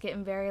was just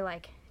getting very,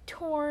 like,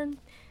 torn,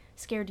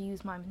 scared to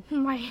use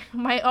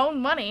my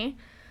own money.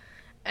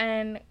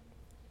 And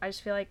I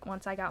just feel like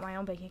once I got my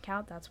own bank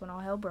account, that's when all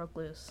hell broke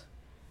loose.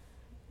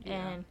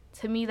 Yeah. And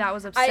to me, that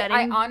was upsetting.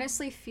 I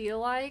honestly feel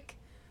like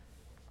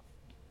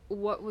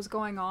what was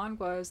going on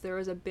was there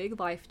was a big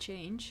life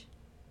change.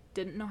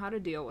 Didn't know how to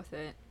deal with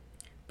it.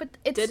 But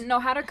didn't know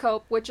how to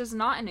cope, which is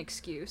not an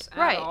excuse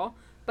at all.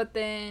 But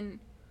then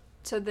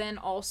to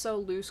also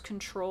lose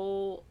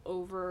control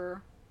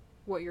over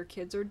what your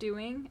kids are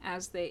doing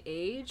as they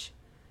age,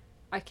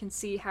 I can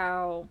see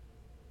how,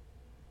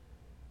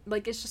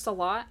 like, it's just a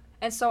lot.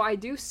 And so I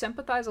do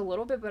sympathize a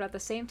little bit, but at the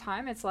same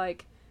time, it's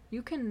like,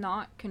 you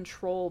cannot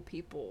control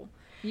people.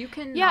 You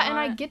can. Yeah, and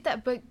I get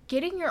that, but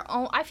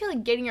I feel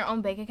like getting your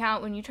own bank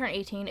account when you turn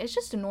 18 is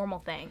just a normal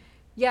thing.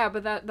 Yeah,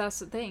 but that's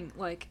the thing.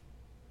 Like,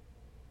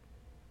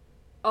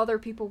 other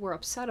people were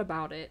upset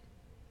about it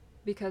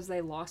because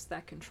they lost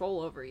that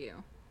control over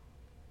you.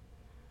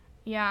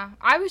 Yeah,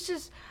 I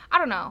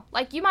don't know.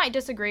 Like, you might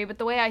disagree, but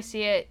the way I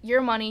see it,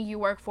 your money, you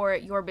work for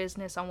it, your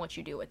business on what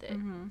you do with it.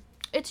 Mm-hmm.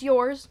 It's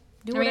yours.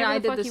 Do whatever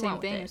the fuck you want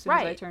with it. I did the same thing as soon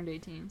as I turned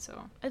 18,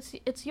 so.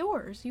 It's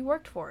yours. You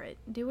worked for it.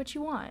 Do what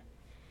you want.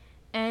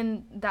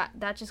 And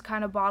that just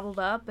kind of bottled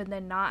up, and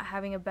then not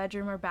having a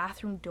bedroom or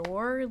bathroom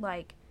door,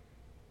 like,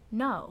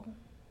 no.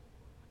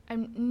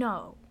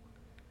 No.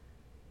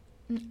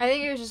 I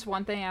think it was just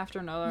one thing after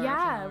another. Yeah,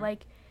 after another.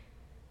 like,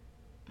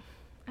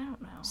 I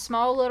don't know.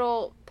 Small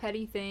little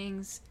petty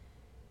things,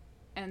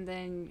 and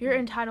then... You're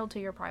entitled to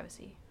your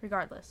privacy,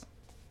 regardless.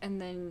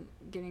 And then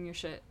getting your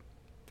shit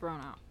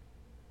thrown out.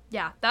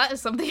 Yeah, that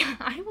is something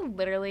I will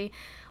literally...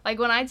 Like,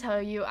 when I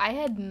tell you, I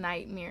had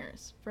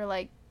nightmares for,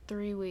 like,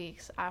 3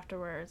 weeks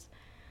afterwards,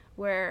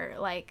 where,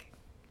 like,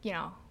 you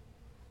know,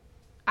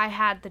 I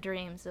had the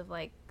dreams of,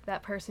 like,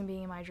 that person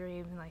being in my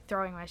dreams and, like,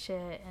 throwing my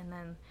shit, and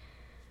then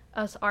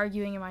us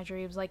arguing in my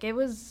dreams. Like, it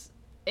was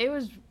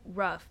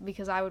rough,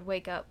 because I would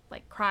wake up,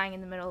 like, crying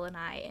in the middle of the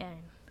night, and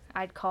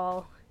I'd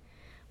call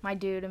my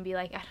dude and be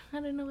like, I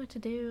don't know what to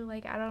do.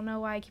 Like, I don't know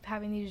why I keep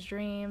having these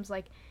dreams.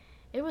 Like,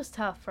 it was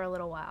tough for a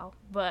little while,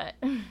 but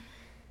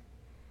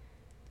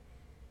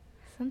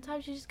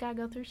sometimes you just gotta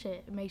go through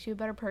shit. It makes you a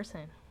better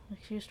person. It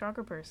makes you a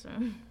stronger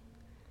person.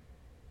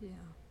 Yeah.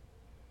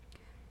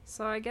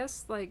 So I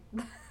guess, like,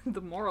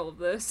 the moral of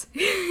this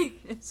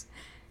is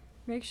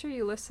make sure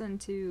you listen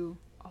to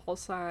all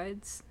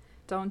sides.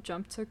 Don't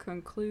jump to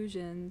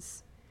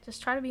conclusions.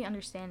 Just try to be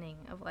understanding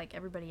of, like,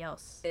 everybody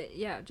else.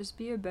 Just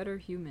be a better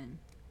human.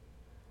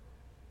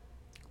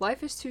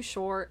 Life is too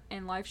short,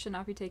 and life should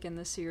not be taken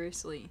this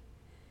seriously.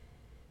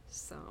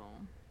 So.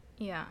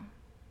 Yeah.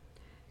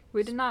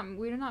 We did not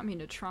mean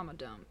to trauma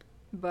dump,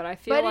 but I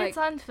feel like... But it's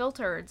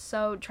unfiltered,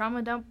 so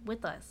trauma dump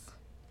with us.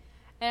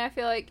 And I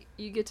feel like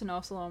you get to know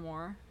us a little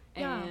more.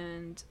 Yeah.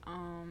 And, I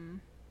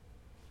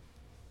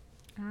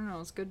don't know,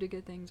 it's good to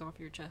get things off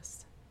your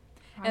chest.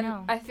 I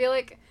know. I feel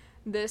like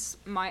this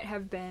might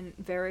have been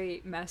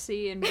very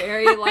messy and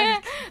very,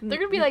 like... They're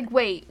gonna be like,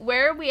 wait,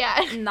 where are we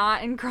at?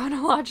 Not in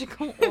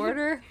chronological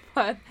order,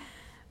 but,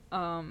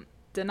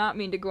 did not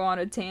mean to go on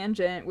a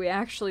tangent. We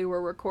actually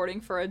were recording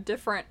for a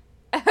different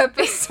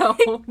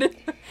episode,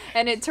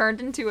 and it turned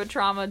into a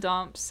trauma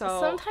dump, so...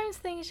 Sometimes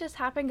things just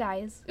happen,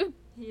 guys.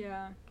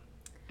 Yeah.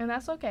 And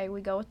that's okay.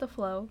 We go with the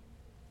flow.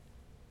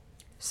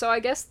 So I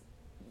guess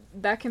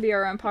that can be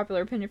our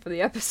unpopular opinion for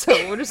the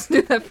episode. We'll just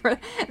do that for...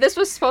 This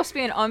was supposed to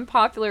be an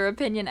unpopular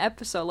opinion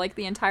episode, like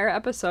the entire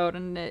episode,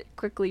 and it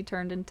quickly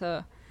turned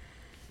into...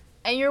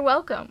 And you're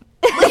welcome.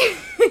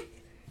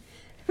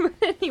 But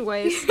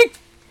anyways,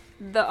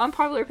 the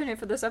unpopular opinion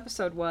for this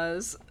episode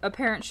was a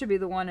parent should be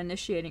the one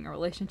initiating a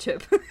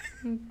relationship.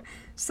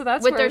 So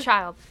that's with their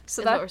child.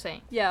 So that's what we're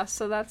saying. Yeah,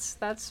 so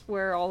that's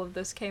where all of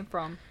this came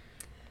from.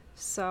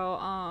 So,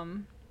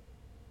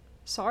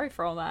 sorry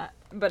for all that,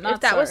 but not if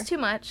that sorry. was too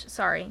much,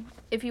 sorry.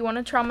 If you want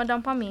to trauma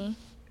dump on me,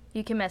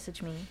 you can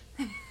message me.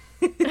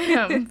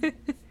 This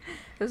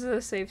is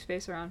a safe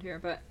space around here,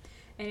 but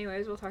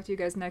Anyways, we'll talk to you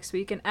guys next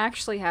week and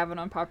actually have an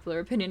unpopular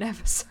opinion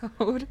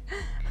episode.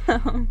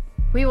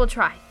 We will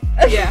try.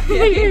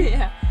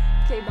 Yeah.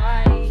 Okay,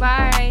 bye.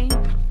 Bye.